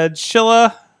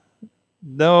 Chilla.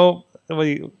 No,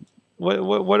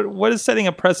 what is setting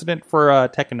a precedent for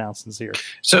tech announcements here?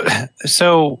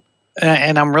 So,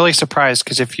 and I'm really surprised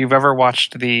because if you've ever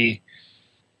watched the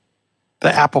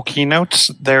Apple keynotes,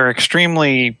 they're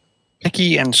extremely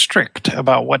picky and strict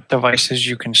about what devices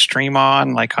you can stream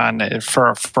on. Like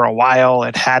for a while,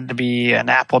 it had to be an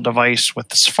Apple device with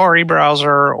the Safari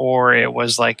browser, or it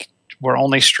was like we're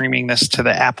only streaming this to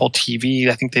the Apple TV.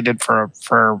 I think they did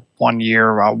for 1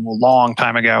 year, a long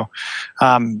time ago.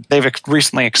 They've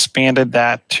recently expanded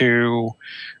that to,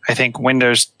 I think,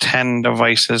 Windows 10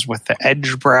 devices with the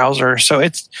Edge browser. So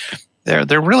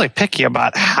they're really picky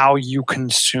about how you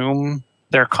consume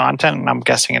their content, and I'm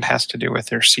guessing it has to do with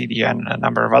their CDN and a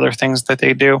number of other things that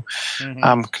they do,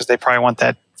 because they probably want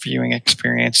that viewing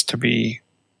experience to be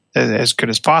as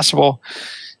good as possible.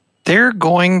 They're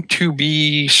going to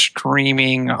be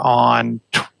streaming on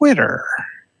Twitter.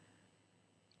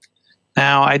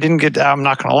 Now, I'm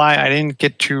not going to lie, I didn't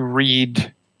get to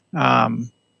read the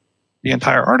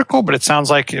entire article, but it sounds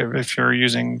like if you're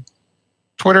using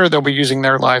Twitter, they'll be using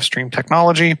their live stream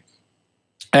technology,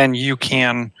 and you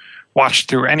can watch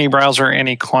through any browser,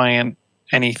 any client,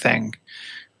 anything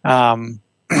to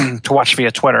watch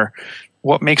via Twitter.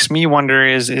 What makes me wonder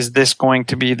is this going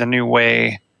to be the new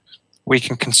way we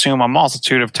can consume a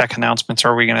multitude of tech announcements?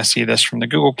 Are we going to see this from the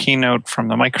Google keynote, from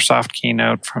the Microsoft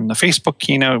keynote, from the Facebook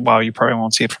keynote? Well, you probably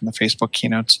won't see it from the Facebook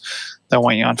keynotes. They'll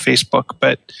want you on Facebook.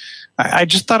 But I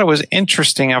just thought it was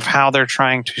interesting of how they're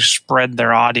trying to spread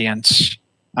their audience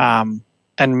and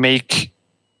make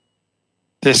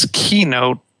this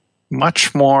keynote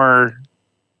much more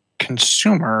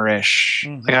consumer-ish.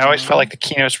 Mm-hmm. Like I always felt like the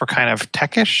keynotes were kind of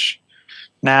techish.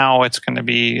 Now it's going to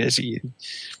be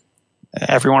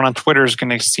everyone on Twitter is going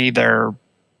to see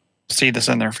this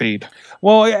in their feed.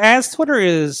 Well, as Twitter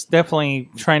is definitely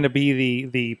trying to be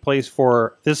the place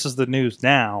for this is the news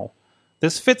now,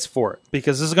 this fits for it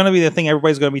because this is going to be the thing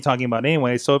everybody's going to be talking about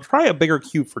anyway. So it's probably a bigger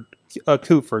coup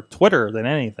for Twitter than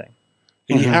anything.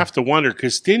 And you have to wonder,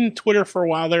 because didn't Twitter for a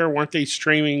while there, weren't they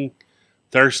streaming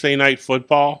Thursday Night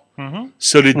Football? Mm-hmm.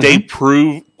 So did they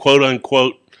prove, quote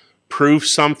unquote, prove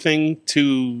something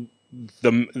to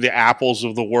the Apples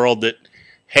of the world that,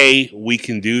 hey, we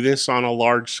can do this on a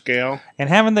large scale? And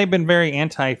haven't they been very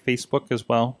anti-Facebook as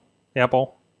well,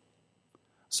 Apple?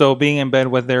 So being in bed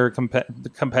with their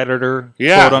competitor,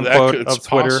 quote unquote, of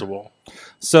Twitter. Possible.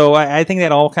 So I think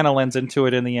that all kind of lends into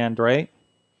it in the end, right?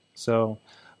 So,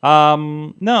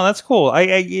 no, that's cool.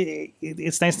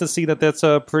 It's nice to see that that's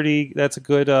a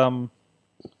good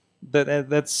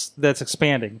that's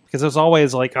expanding, because there's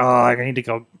always like, oh, I need to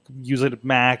go use a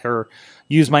Mac or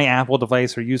use my Apple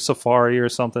device or use Safari or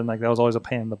something. Like that was always a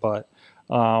pain in the butt.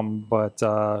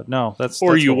 No, that's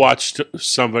you cool. watched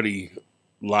somebody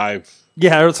live.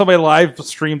 Yeah, or somebody live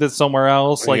streamed it somewhere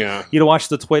else. Like Yeah. you watch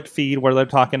the Twit feed where they're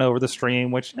talking over the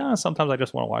stream, which sometimes I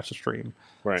just want to watch the stream.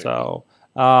 Right. So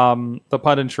the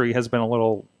punditry has been a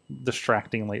little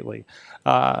distracting lately.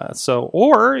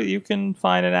 Or you can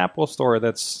find an Apple store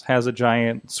that has a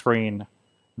giant screen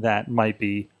that might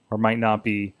be or might not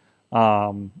be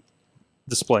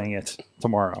displaying it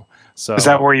tomorrow. So Is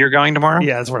that where you're going tomorrow?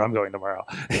 Yeah, that's where I'm going tomorrow.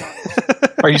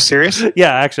 Are you serious?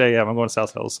 Yeah, actually, I am. I'm going to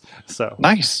South Hills. So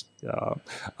Nice.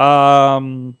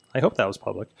 I hope that was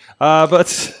public.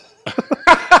 But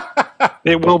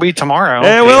It will be tomorrow.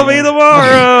 it will be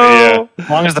tomorrow. As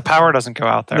long as the power doesn't go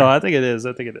out there. No, I think it is.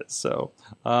 So,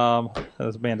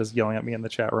 this band is yelling at me in the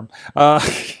chat room.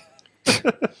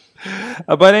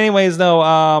 But anyways,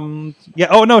 no. Yeah.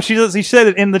 Oh no, she said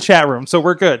it in the chat room, so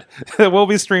we're good. It will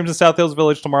be streamed in South Hills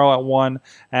Village tomorrow at 1,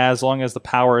 as long as the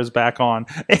power is back on.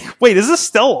 Wait, is this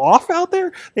still off out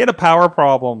there? They had a power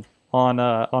problem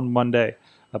on Monday,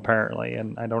 apparently,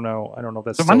 and I don't know if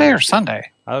that's Is it Monday or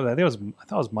Sunday? I thought it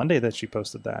was Monday that she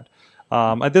posted that.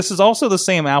 This is also the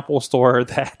same Apple store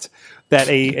that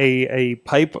a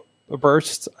pipe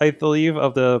burst, I believe,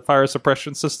 of the fire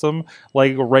suppression system,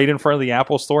 like right in front of the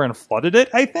Apple store and flooded it,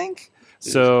 I think.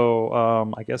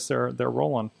 So I guess they're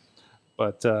rolling.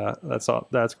 But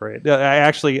that's great. I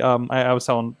actually I was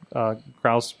telling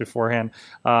Kraus beforehand.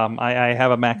 I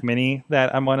have a Mac Mini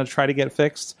that I'm going to try to get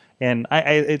fixed. And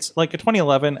it's like a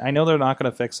 2011. I know they're not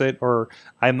going to fix it, or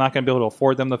I'm not going to be able to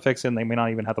afford them to fix it, and they may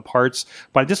not even have the parts.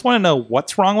 But I just want to know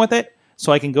what's wrong with it,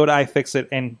 so I can go to iFixit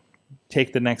and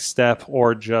take the next step,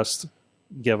 or just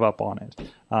give up on it,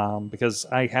 because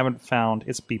I haven't found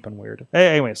it's beeping weird.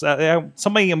 Anyways,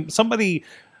 somebody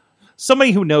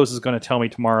who knows is going to tell me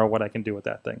tomorrow what I can do with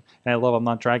that thing. And I love I'm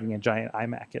not dragging a giant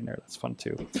iMac in there. That's fun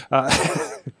too.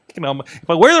 If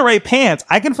I wear the right pants,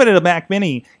 I can fit a Mac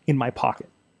Mini in my pocket.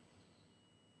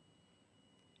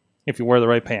 If you wear the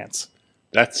right pants.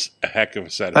 That's a heck of a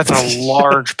setup. That's a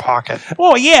large pocket.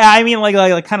 Well, yeah, I mean, like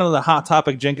kind of the Hot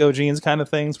Topic Jinko jeans kind of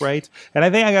things, right? And I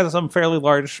think I got some fairly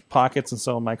large pockets in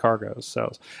some of my cargos.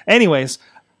 So, anyways,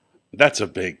 that's a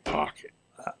big pocket.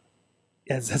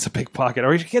 Yes, that's a big pocket.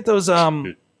 Or you should get those. What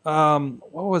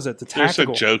was it? The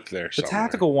tactical. There's a joke there. The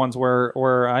tactical ones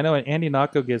where I know Andy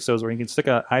Notko gets those, where you can stick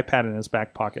an iPad in his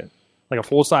back pocket, like a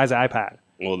full size iPad.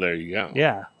 Well, there you go.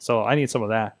 Yeah, so I need some of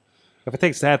that. If it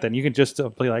takes that, then you can just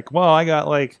be like, well, I got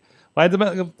like, why'd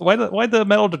the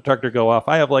metal detector go off?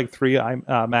 I have like 3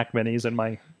 Mac Minis in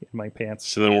my pants.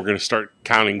 So then we're going to start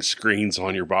counting screens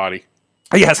on your body.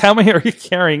 Yes, how many are you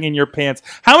carrying in your pants?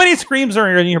 How many screens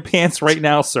are in your pants right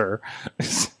now, sir?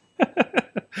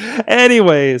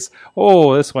 Anyways,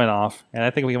 this went off, and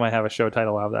I think we might have a show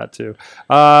title out of that too.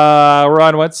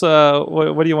 Ron,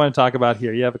 what do you want to talk about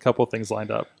here? You have a couple of things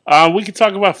lined up. We could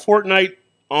talk about Fortnite.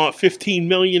 15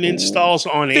 million installs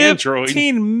on Android.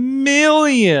 15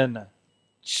 million.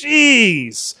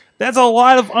 Jeez. That's a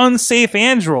lot of unsafe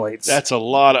Androids. That's a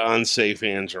lot of unsafe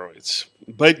Androids.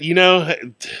 But,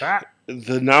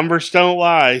 the numbers don't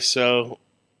lie, so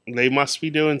they must be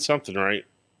doing something right.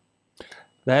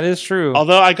 That is true.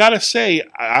 Although, I got to say,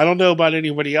 I don't know about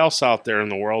anybody else out there in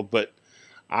the world, but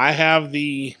I have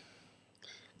the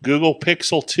Google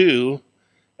Pixel 2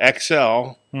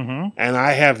 XL, and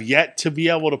I have yet to be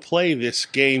able to play this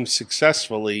game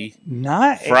successfily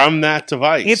from that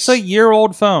device. It's a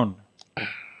year-old phone,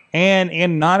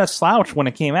 and not a slouch when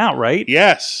it came out, right?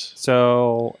 Yes.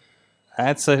 So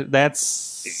that's.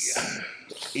 Does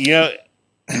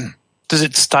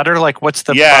it stutter? Like, what's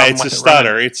the Yeah, problem it's a with it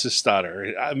stutter. running? It's a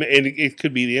stutter. I mean, it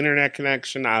could be the internet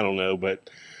connection. I don't know, but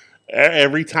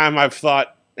every time I've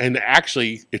thought. And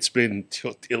actually, it's been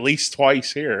at least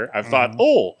twice here. I've thought,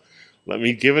 let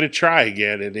me give it a try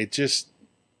again, and it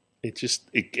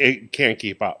can't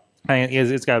keep up.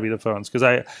 It's got to be the phones because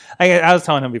I was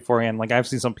telling him beforehand, like I've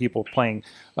seen some people playing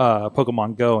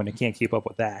Pokemon Go and they can't keep up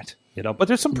with that, But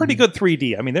there's some pretty good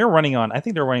 3D. I mean, I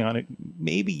think they're running on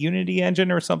maybe Unity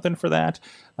Engine or something for that.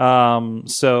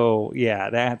 So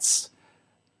yeah,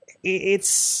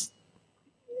 it's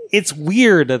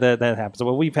weird that happens.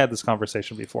 Well, we've had this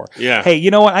conversation before. Yeah. Hey,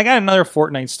 you know what? I got another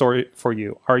Fortnite story for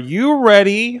you. Are you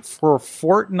ready for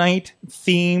Fortnite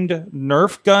themed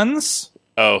Nerf guns?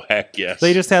 Oh, heck yes.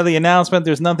 They just had the announcement.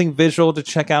 There's nothing visual to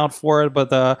check out for it, but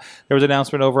there was an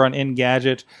announcement over on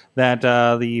Engadget that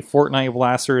the Fortnite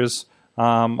blasters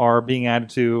are being added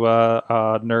to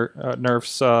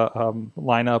Nerf's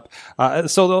lineup.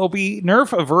 So there'll be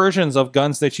Nerf versions of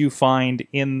guns that you find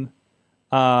in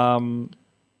the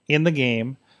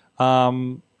game.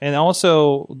 And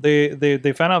also,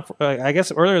 they found out, I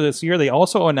guess earlier this year, they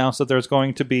also announced that there's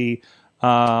going to be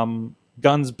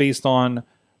guns based on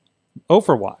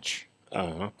Overwatch.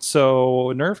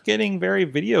 So Nerf getting very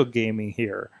video gamey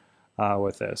here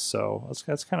with this. So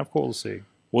that's kind of cool to see.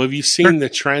 Well, have you seen the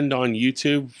trend on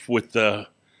YouTube with the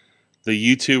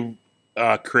YouTube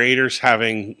creators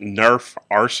having Nerf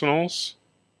arsenals?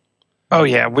 Oh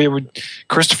yeah,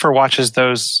 Christopher watches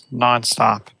those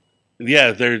nonstop.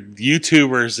 Yeah, they're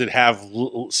YouTubers that have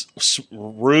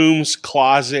rooms,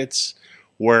 closets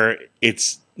where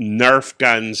it's Nerf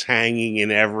guns hanging in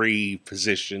every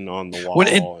position on the wall.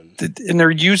 And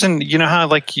they're using, how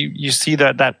like you see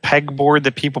that pegboard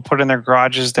that people put in their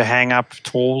garages to hang up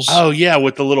tools? Oh yeah,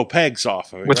 with the little pegs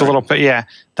off of it. With the little, yeah,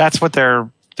 that's what they're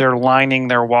lining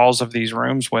their walls of these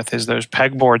rooms with, is those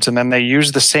pegboards, and then they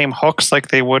use the same hooks like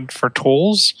they would for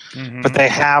tools, but they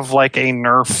have like a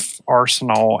Nerf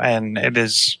arsenal, and it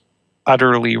is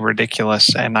utterly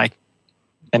ridiculous and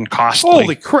costly.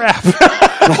 Holy crap!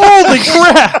 Holy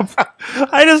crap!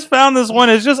 I just found this one.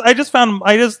 I just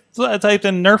typed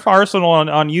in Nerf Arsenal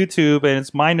on YouTube, and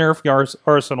it's my Nerf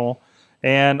Arsenal.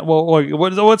 And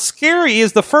what's scary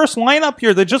is the first lineup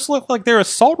here. They just look like they're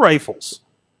assault rifles.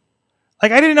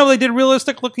 Like I didn't know they did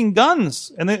realistic looking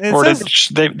guns, and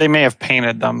they may have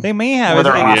painted them. They may have,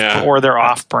 or they're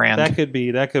off brand. That could be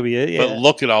it. Yeah. But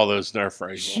look at all those Nerf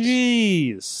rifles.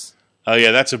 Jeez. Oh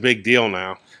yeah, that's a big deal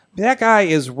now. That guy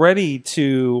is ready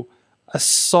to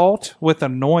assault with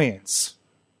annoyance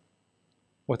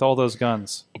with all those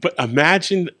guns. But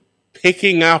imagine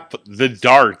picking up the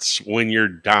darts when you're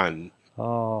done.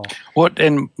 Oh.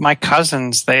 And my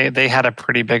cousins, they had a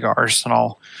pretty big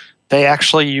arsenal. They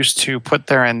actually used to put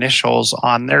their initials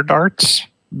on their darts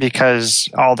because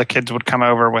all the kids would come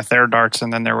over with their darts,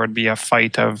 and then there would be a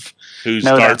fight of, whose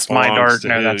no, dart that's my dart,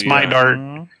 no, that's my dart.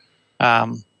 Mm-hmm.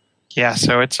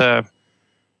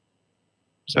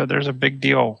 So there's a big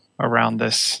deal around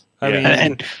this.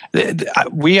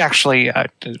 We actually,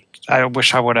 I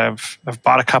wish I would have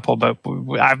bought a couple, but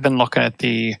I've been looking at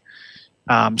the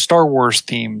Star Wars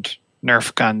themed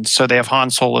Nerf guns. So they have Han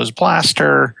Solo's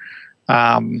blaster.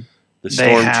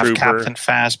 They have Captain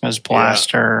Phasma's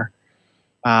blaster,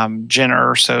 Jyn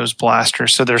Erso's blaster.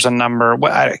 So there's a number.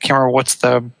 I can't remember what's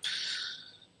the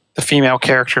female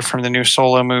character from the new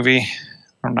Solo movie.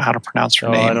 I don't know how to pronounce her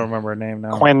name. I don't remember her name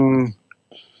now. Quinn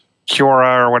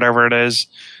Kiora or whatever it is.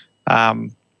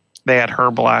 They had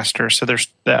her blaster. So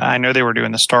I know they were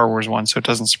doing the Star Wars one, so it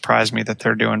doesn't surprise me that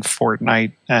they're doing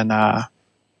Fortnite and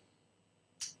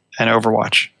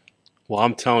Overwatch. Well,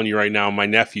 I'm telling you right now, my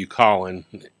nephew Colin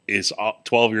is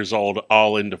 12 years old,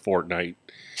 all into Fortnite.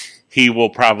 He will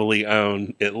probably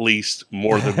own at least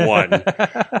more than one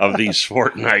of these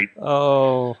Fortnite.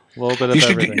 Oh, a little bit of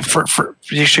everything.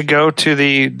 You should go to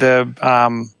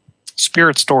the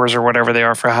spirit stores or whatever they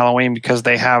are for Halloween, because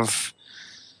they have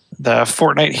the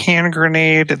Fortnite hand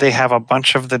grenade. They have a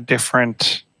bunch of the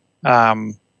different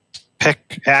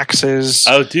pickaxes.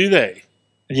 Oh, do they?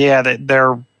 Yeah,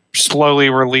 they're slowly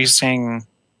releasing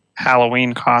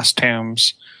Halloween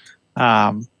costumes.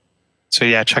 So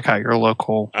yeah, check out your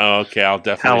local. Oh, okay. I'll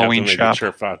definitely Halloween have to make a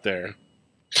trip out there.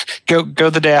 Go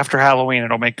the day after Halloween.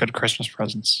 It'll make good Christmas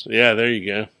presents. Yeah, there you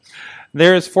go.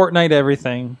 There's Fortnite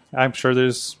everything. I'm sure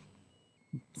there's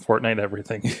Fortnite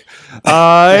everything.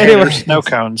 Anyway, there's snow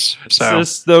cones. So there's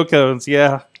snow cones.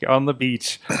 Yeah, on the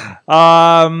beach.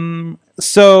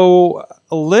 So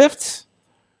Lyft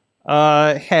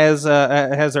has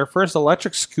their first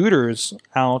electric scooters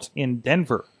out in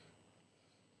Denver.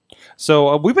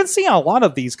 So we've been seeing a lot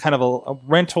of these kind of a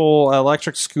rental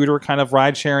electric scooter kind of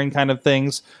ride sharing kind of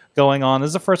things going on. This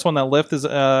is the first one that Lyft has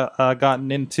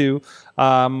gotten into.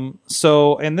 And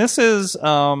this is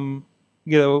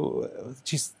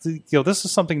this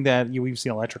is something that we've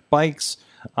seen electric bikes.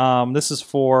 This is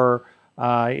for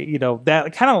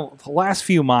that kind of the last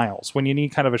few miles when you need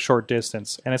kind of a short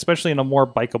distance, and especially in a more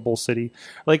bikeable city,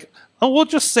 like we'll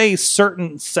just say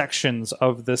certain sections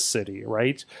of this city,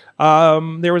 right?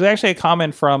 There was actually a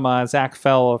comment from Zach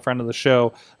Fell, a friend of the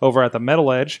show, over at the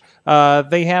Metal Edge.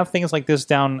 They have things like this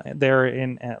down there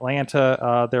in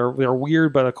Atlanta. They're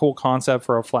weird, but a cool concept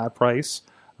for a flat price.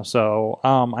 So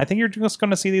I think you're just going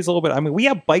to see these a little bit. I mean, we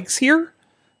have bikes here.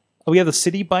 We have the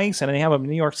city bikes, and they have them in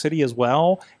New York City as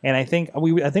well. And I think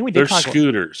we did. There's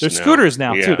scooters. There's scooters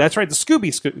now too. That's right, the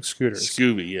Scooby scooters.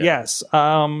 Scooby, yeah. Yes.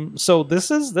 So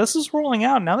this is rolling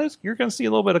out now. You're going to see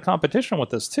a little bit of competition with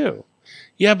this too.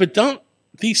 Yeah, but don't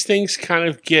these things kind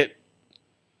of get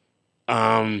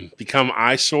become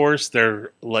eyesores?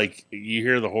 They're like, you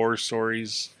hear the horror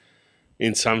stories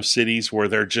in some cities where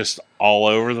they're just all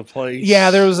over the place.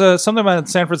 Yeah, there was something about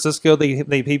San Francisco. They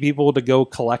pay people to go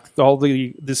collect all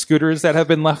the scooters that have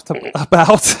been left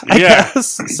about. I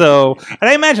guess. So, and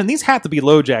I imagine these have to be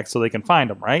low jacks so they can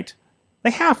find them, right? They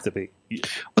have to be.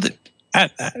 Well,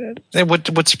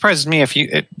 what surprises me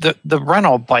the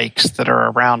rental bikes that are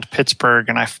around Pittsburgh,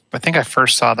 and I think I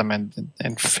first saw them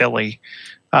in Philly.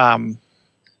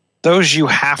 Those you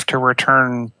have to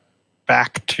return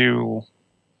back to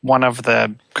one of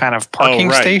the kind of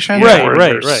parking stations.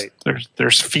 Right.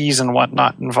 There's fees and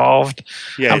whatnot involved.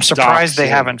 Yeah, I'm surprised they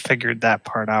haven't figured that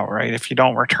part out, right? If you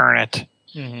don't return it,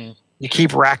 you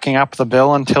keep racking up the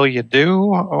bill until you do,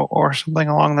 or something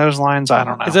along those lines. I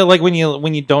don't know. Is it like when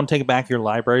you don't take back your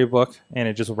library book and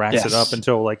it just racks it up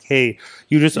until like, hey,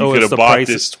 you just owe us the price. You could have bought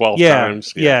this 12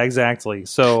 times. Yeah, exactly.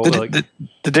 So the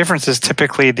difference is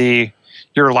typically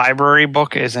your library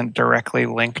book isn't directly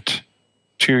linked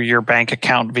to your bank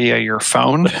account via your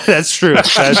phone. That's true.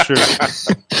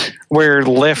 Where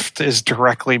Lyft is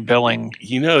directly billing.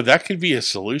 That could be a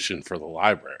solution for the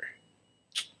library.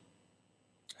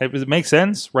 It makes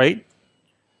sense, right?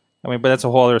 I mean, but that's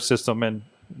a whole other system in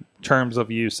terms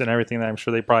of use and everything that I'm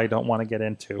sure they probably don't want to get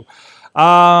into.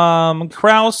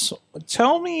 Kraus,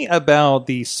 tell me about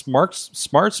the smart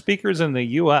speakers in the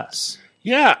U.S.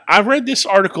 Yeah, I read this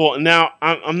article. Now,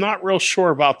 I'm not real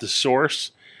sure about the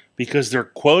source, because they're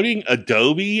quoting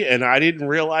Adobe, and I didn't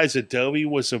realize Adobe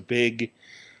was a big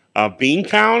bean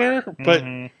counter, but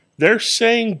they're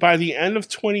saying by the end of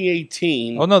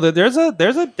 2018. Oh no, there's a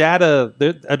data.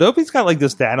 Adobe's got like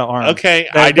this data arm. Okay,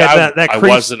 that I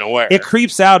wasn't aware. It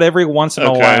creeps out every once in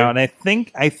a while, and I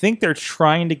think they're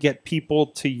trying to get people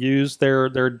to use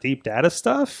their deep data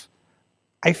stuff.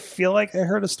 I feel like I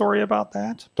heard a story about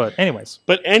that, but anyways.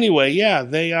 But anyway, yeah,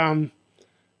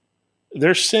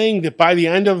 they're saying that by the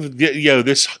end of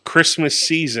this Christmas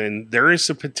season, there is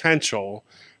a potential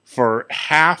for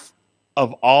half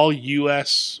of all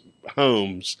U.S.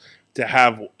 homes to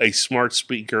have a smart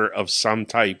speaker of some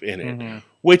type in it.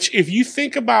 Which, if you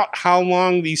think about how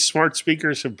long these smart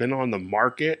speakers have been on the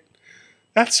market,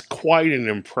 that's quite an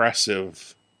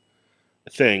impressive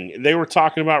thing. They were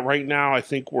talking about right now, I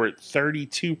think we're at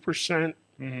 32%,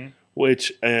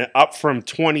 which up from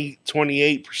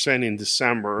 28% in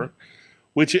December.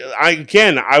 Which,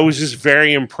 I was just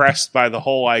very impressed by the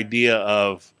whole idea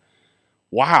of,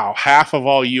 wow, half of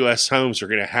all U.S. homes are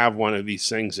going to have one of these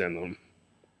things in them.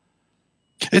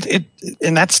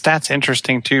 And that stat's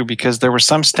interesting, too, because there was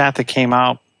some stat that came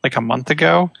out like a month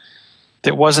ago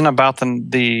that wasn't about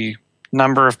the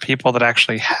number of people that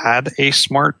actually had a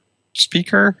smart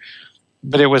speaker,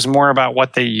 but it was more about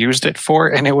what they used it for.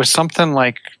 And it was something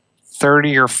like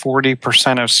 30 or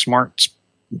 40% of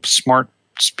smart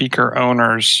speaker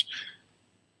owners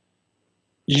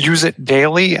use it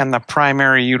daily, and the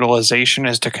primary utilization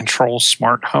is to control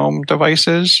smart home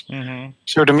devices.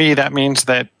 So to me, that means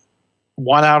that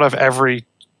 1 out of every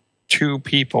 2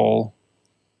 people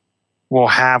will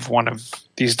have one of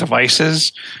these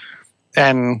devices,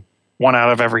 and 1 out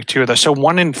of every 2 of those. So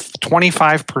 1 in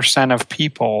 25% of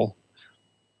people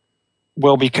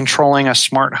will be controlling a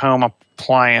smart home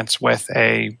appliance with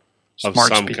a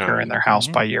smart speaker in their house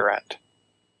by year end.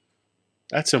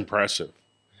 That's impressive.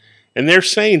 And they're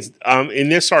saying, in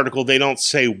this article, they don't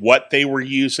say what they were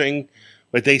using,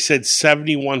 but they said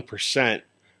 71%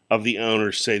 of the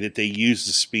owners say that they use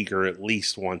the speaker at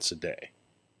least once a day.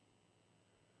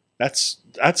 That's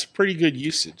pretty good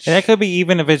usage. And that could be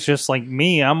even if it's just like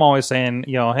me. I'm always saying,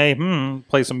 hey,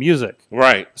 play some music.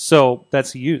 Right. So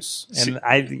that's use. And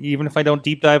even if I don't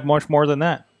deep dive much more than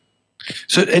that.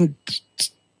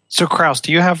 So Kraus,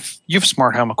 you have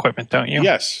smart home equipment, don't you?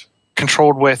 Yes.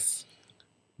 Controlled with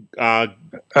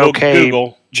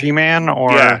Google G-Man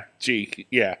or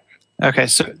yeah. Okay,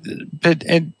 so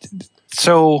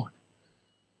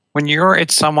when you're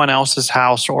at someone else's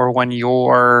house, or when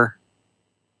you're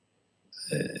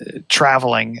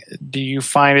traveling, do you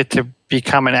find it to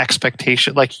become an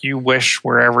expectation? Like you wish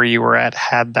wherever you were at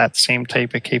had that same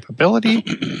type of capability?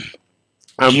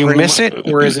 Do you miss it,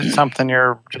 or is it something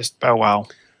you're just, oh, wow?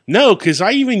 No, because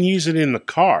I even use it in the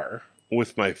car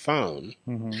with my phone.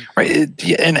 Mm-hmm.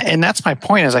 Right, and that's my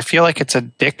point. Is I feel like it's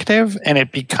addictive, and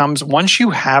it becomes, once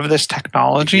you have this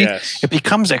technology, it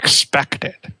becomes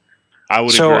expected. I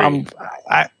would agree.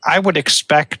 I would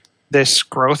expect this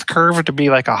growth curve to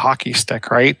be like a hockey stick,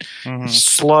 right? Mm-hmm.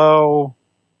 Slow,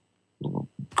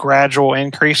 gradual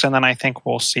increase, and then I think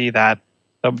we'll see that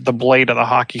the blade of the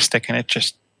hockey stick, and it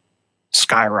just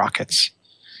skyrockets.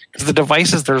 Because the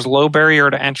devices, there's low barrier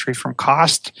to entry from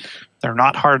cost. They're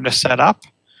not hard to set up.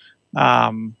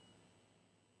 And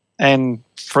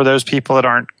for those people that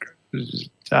aren't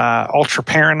ultra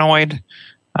paranoid,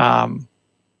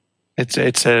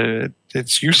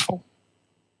 it's useful.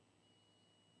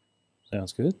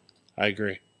 Sounds good. I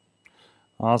agree.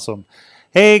 Awesome.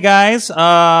 Hey guys,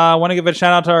 I want to give a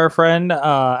shout out to our friend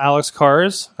Alex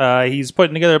Cars. He's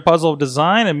putting together a puzzle of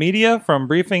design and media from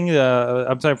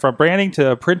from branding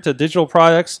to print to digital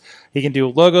products. He can do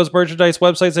logos, merchandise,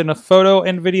 websites, and photo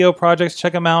and video projects.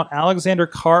 Check him out,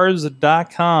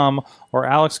 alexandercars.com or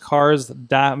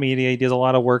alexcars.media. He does a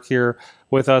lot of work here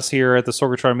with us here at the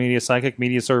Sorgatron Media, Sidekick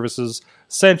Media Services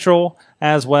Central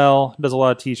as well. Does a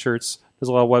lot of t-shirts, does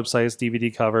a lot of websites,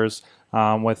 DVD covers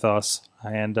with us.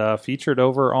 And featured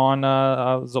over on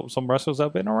some wrestlers that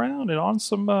have been around and on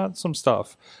some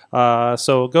stuff.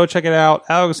 So go check it out.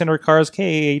 Alexander Cars,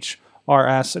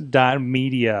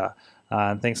 KHRS.media.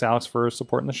 And thanks, Alex, for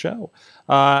supporting the show.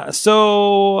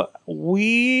 So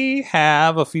we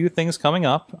have a few things coming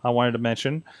up I wanted to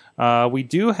mention. We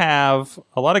do have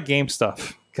a lot of game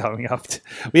stuff coming up.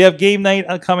 We have game night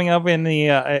coming up in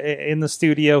the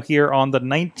studio here on the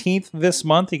 19th this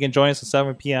month. You can join us at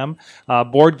 7 p.m.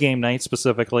 Board game night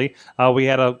specifically. We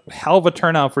had a hell of a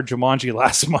turnout for Jumanji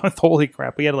last month. Holy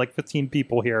crap. We had like 15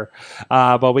 people here.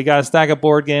 But we got a stack of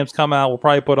board games coming out. We'll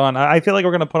probably put on, I feel like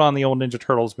we're going to put on the old Ninja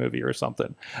Turtles movie or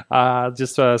something.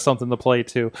 Just something to play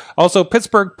too. Also,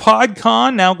 Pittsburgh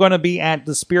PodCon now going to be at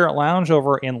the Spirit Lounge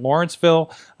over in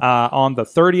Lawrenceville on the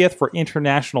 30th for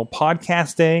International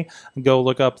Podcast Day. Go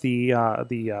look up the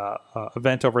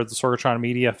event over at the Sorgatron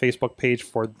Media Facebook page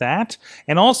for that.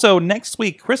 And also next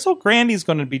week, Crystal Grandy is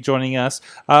going to be joining us.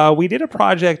 We did a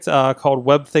project called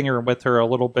Web Thinger with her a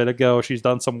little bit ago. She's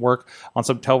done some work on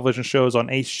some television shows on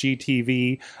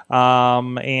HGTV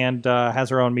and has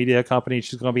her own media company.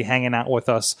 She's going to be hanging out with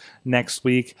us next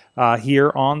week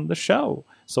here on the show.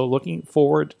 So looking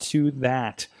forward to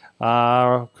that.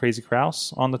 Crazy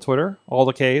Kraus on the Twitter. All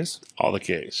the Ks. All the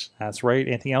Ks. That's right.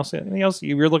 Anything else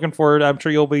you're looking forward? I'm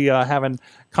sure you'll be having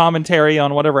commentary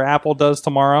on whatever Apple does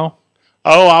tomorrow.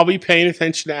 Oh, I'll be paying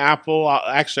attention to Apple.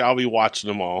 I'll be watching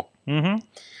them all. Mm-hmm.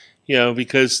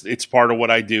 Because it's part of what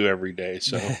I do every day.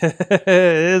 So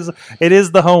it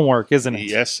is the homework, isn't it?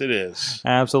 Yes, it is.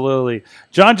 Absolutely.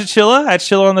 John Chichilla at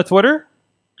Chilla on the Twitter.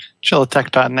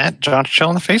 Chillatech.net, John Chill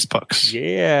on the Facebooks.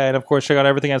 Yeah, and of course, check out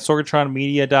everything at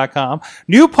sorgatronmedia.com.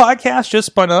 New podcast just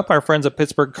spun up. Our friends at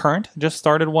Pittsburgh Current just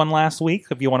started one last week.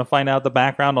 If you want to find out the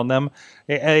background on them,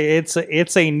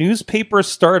 it's a newspaper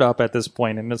startup at this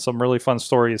point, and there's some really fun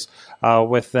stories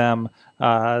with them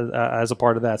as a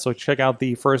part of that. So check out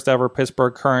the first ever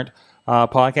Pittsburgh Current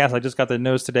podcast. I just got the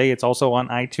news today. It's also on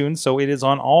iTunes, so it is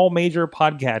on all major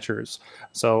podcatchers.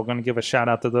 So I'm going to give a shout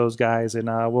out to those guys, and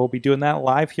we'll be doing that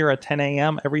live here at 10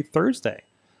 a.m. every Thursday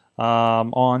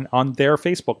on their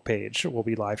Facebook page. We'll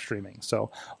be live streaming.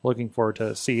 So looking forward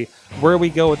to see where we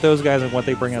go with those guys and what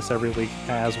they bring us every week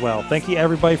as well. Thank you,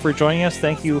 everybody, for joining us.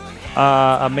 Thank you,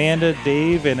 Amanda,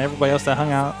 Dave, and everybody else that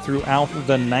hung out throughout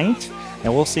the night.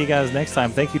 And we'll see you guys next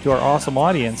time. Thank you to our awesome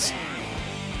audience.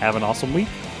 Have an awesome week.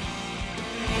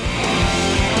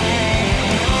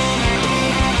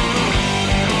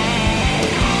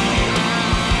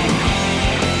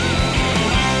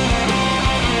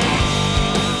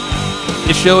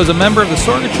 This show is a member of the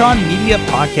Sorgatron Media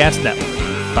Podcast Network.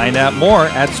 Find out more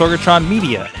at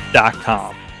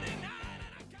sorgatronmedia.com.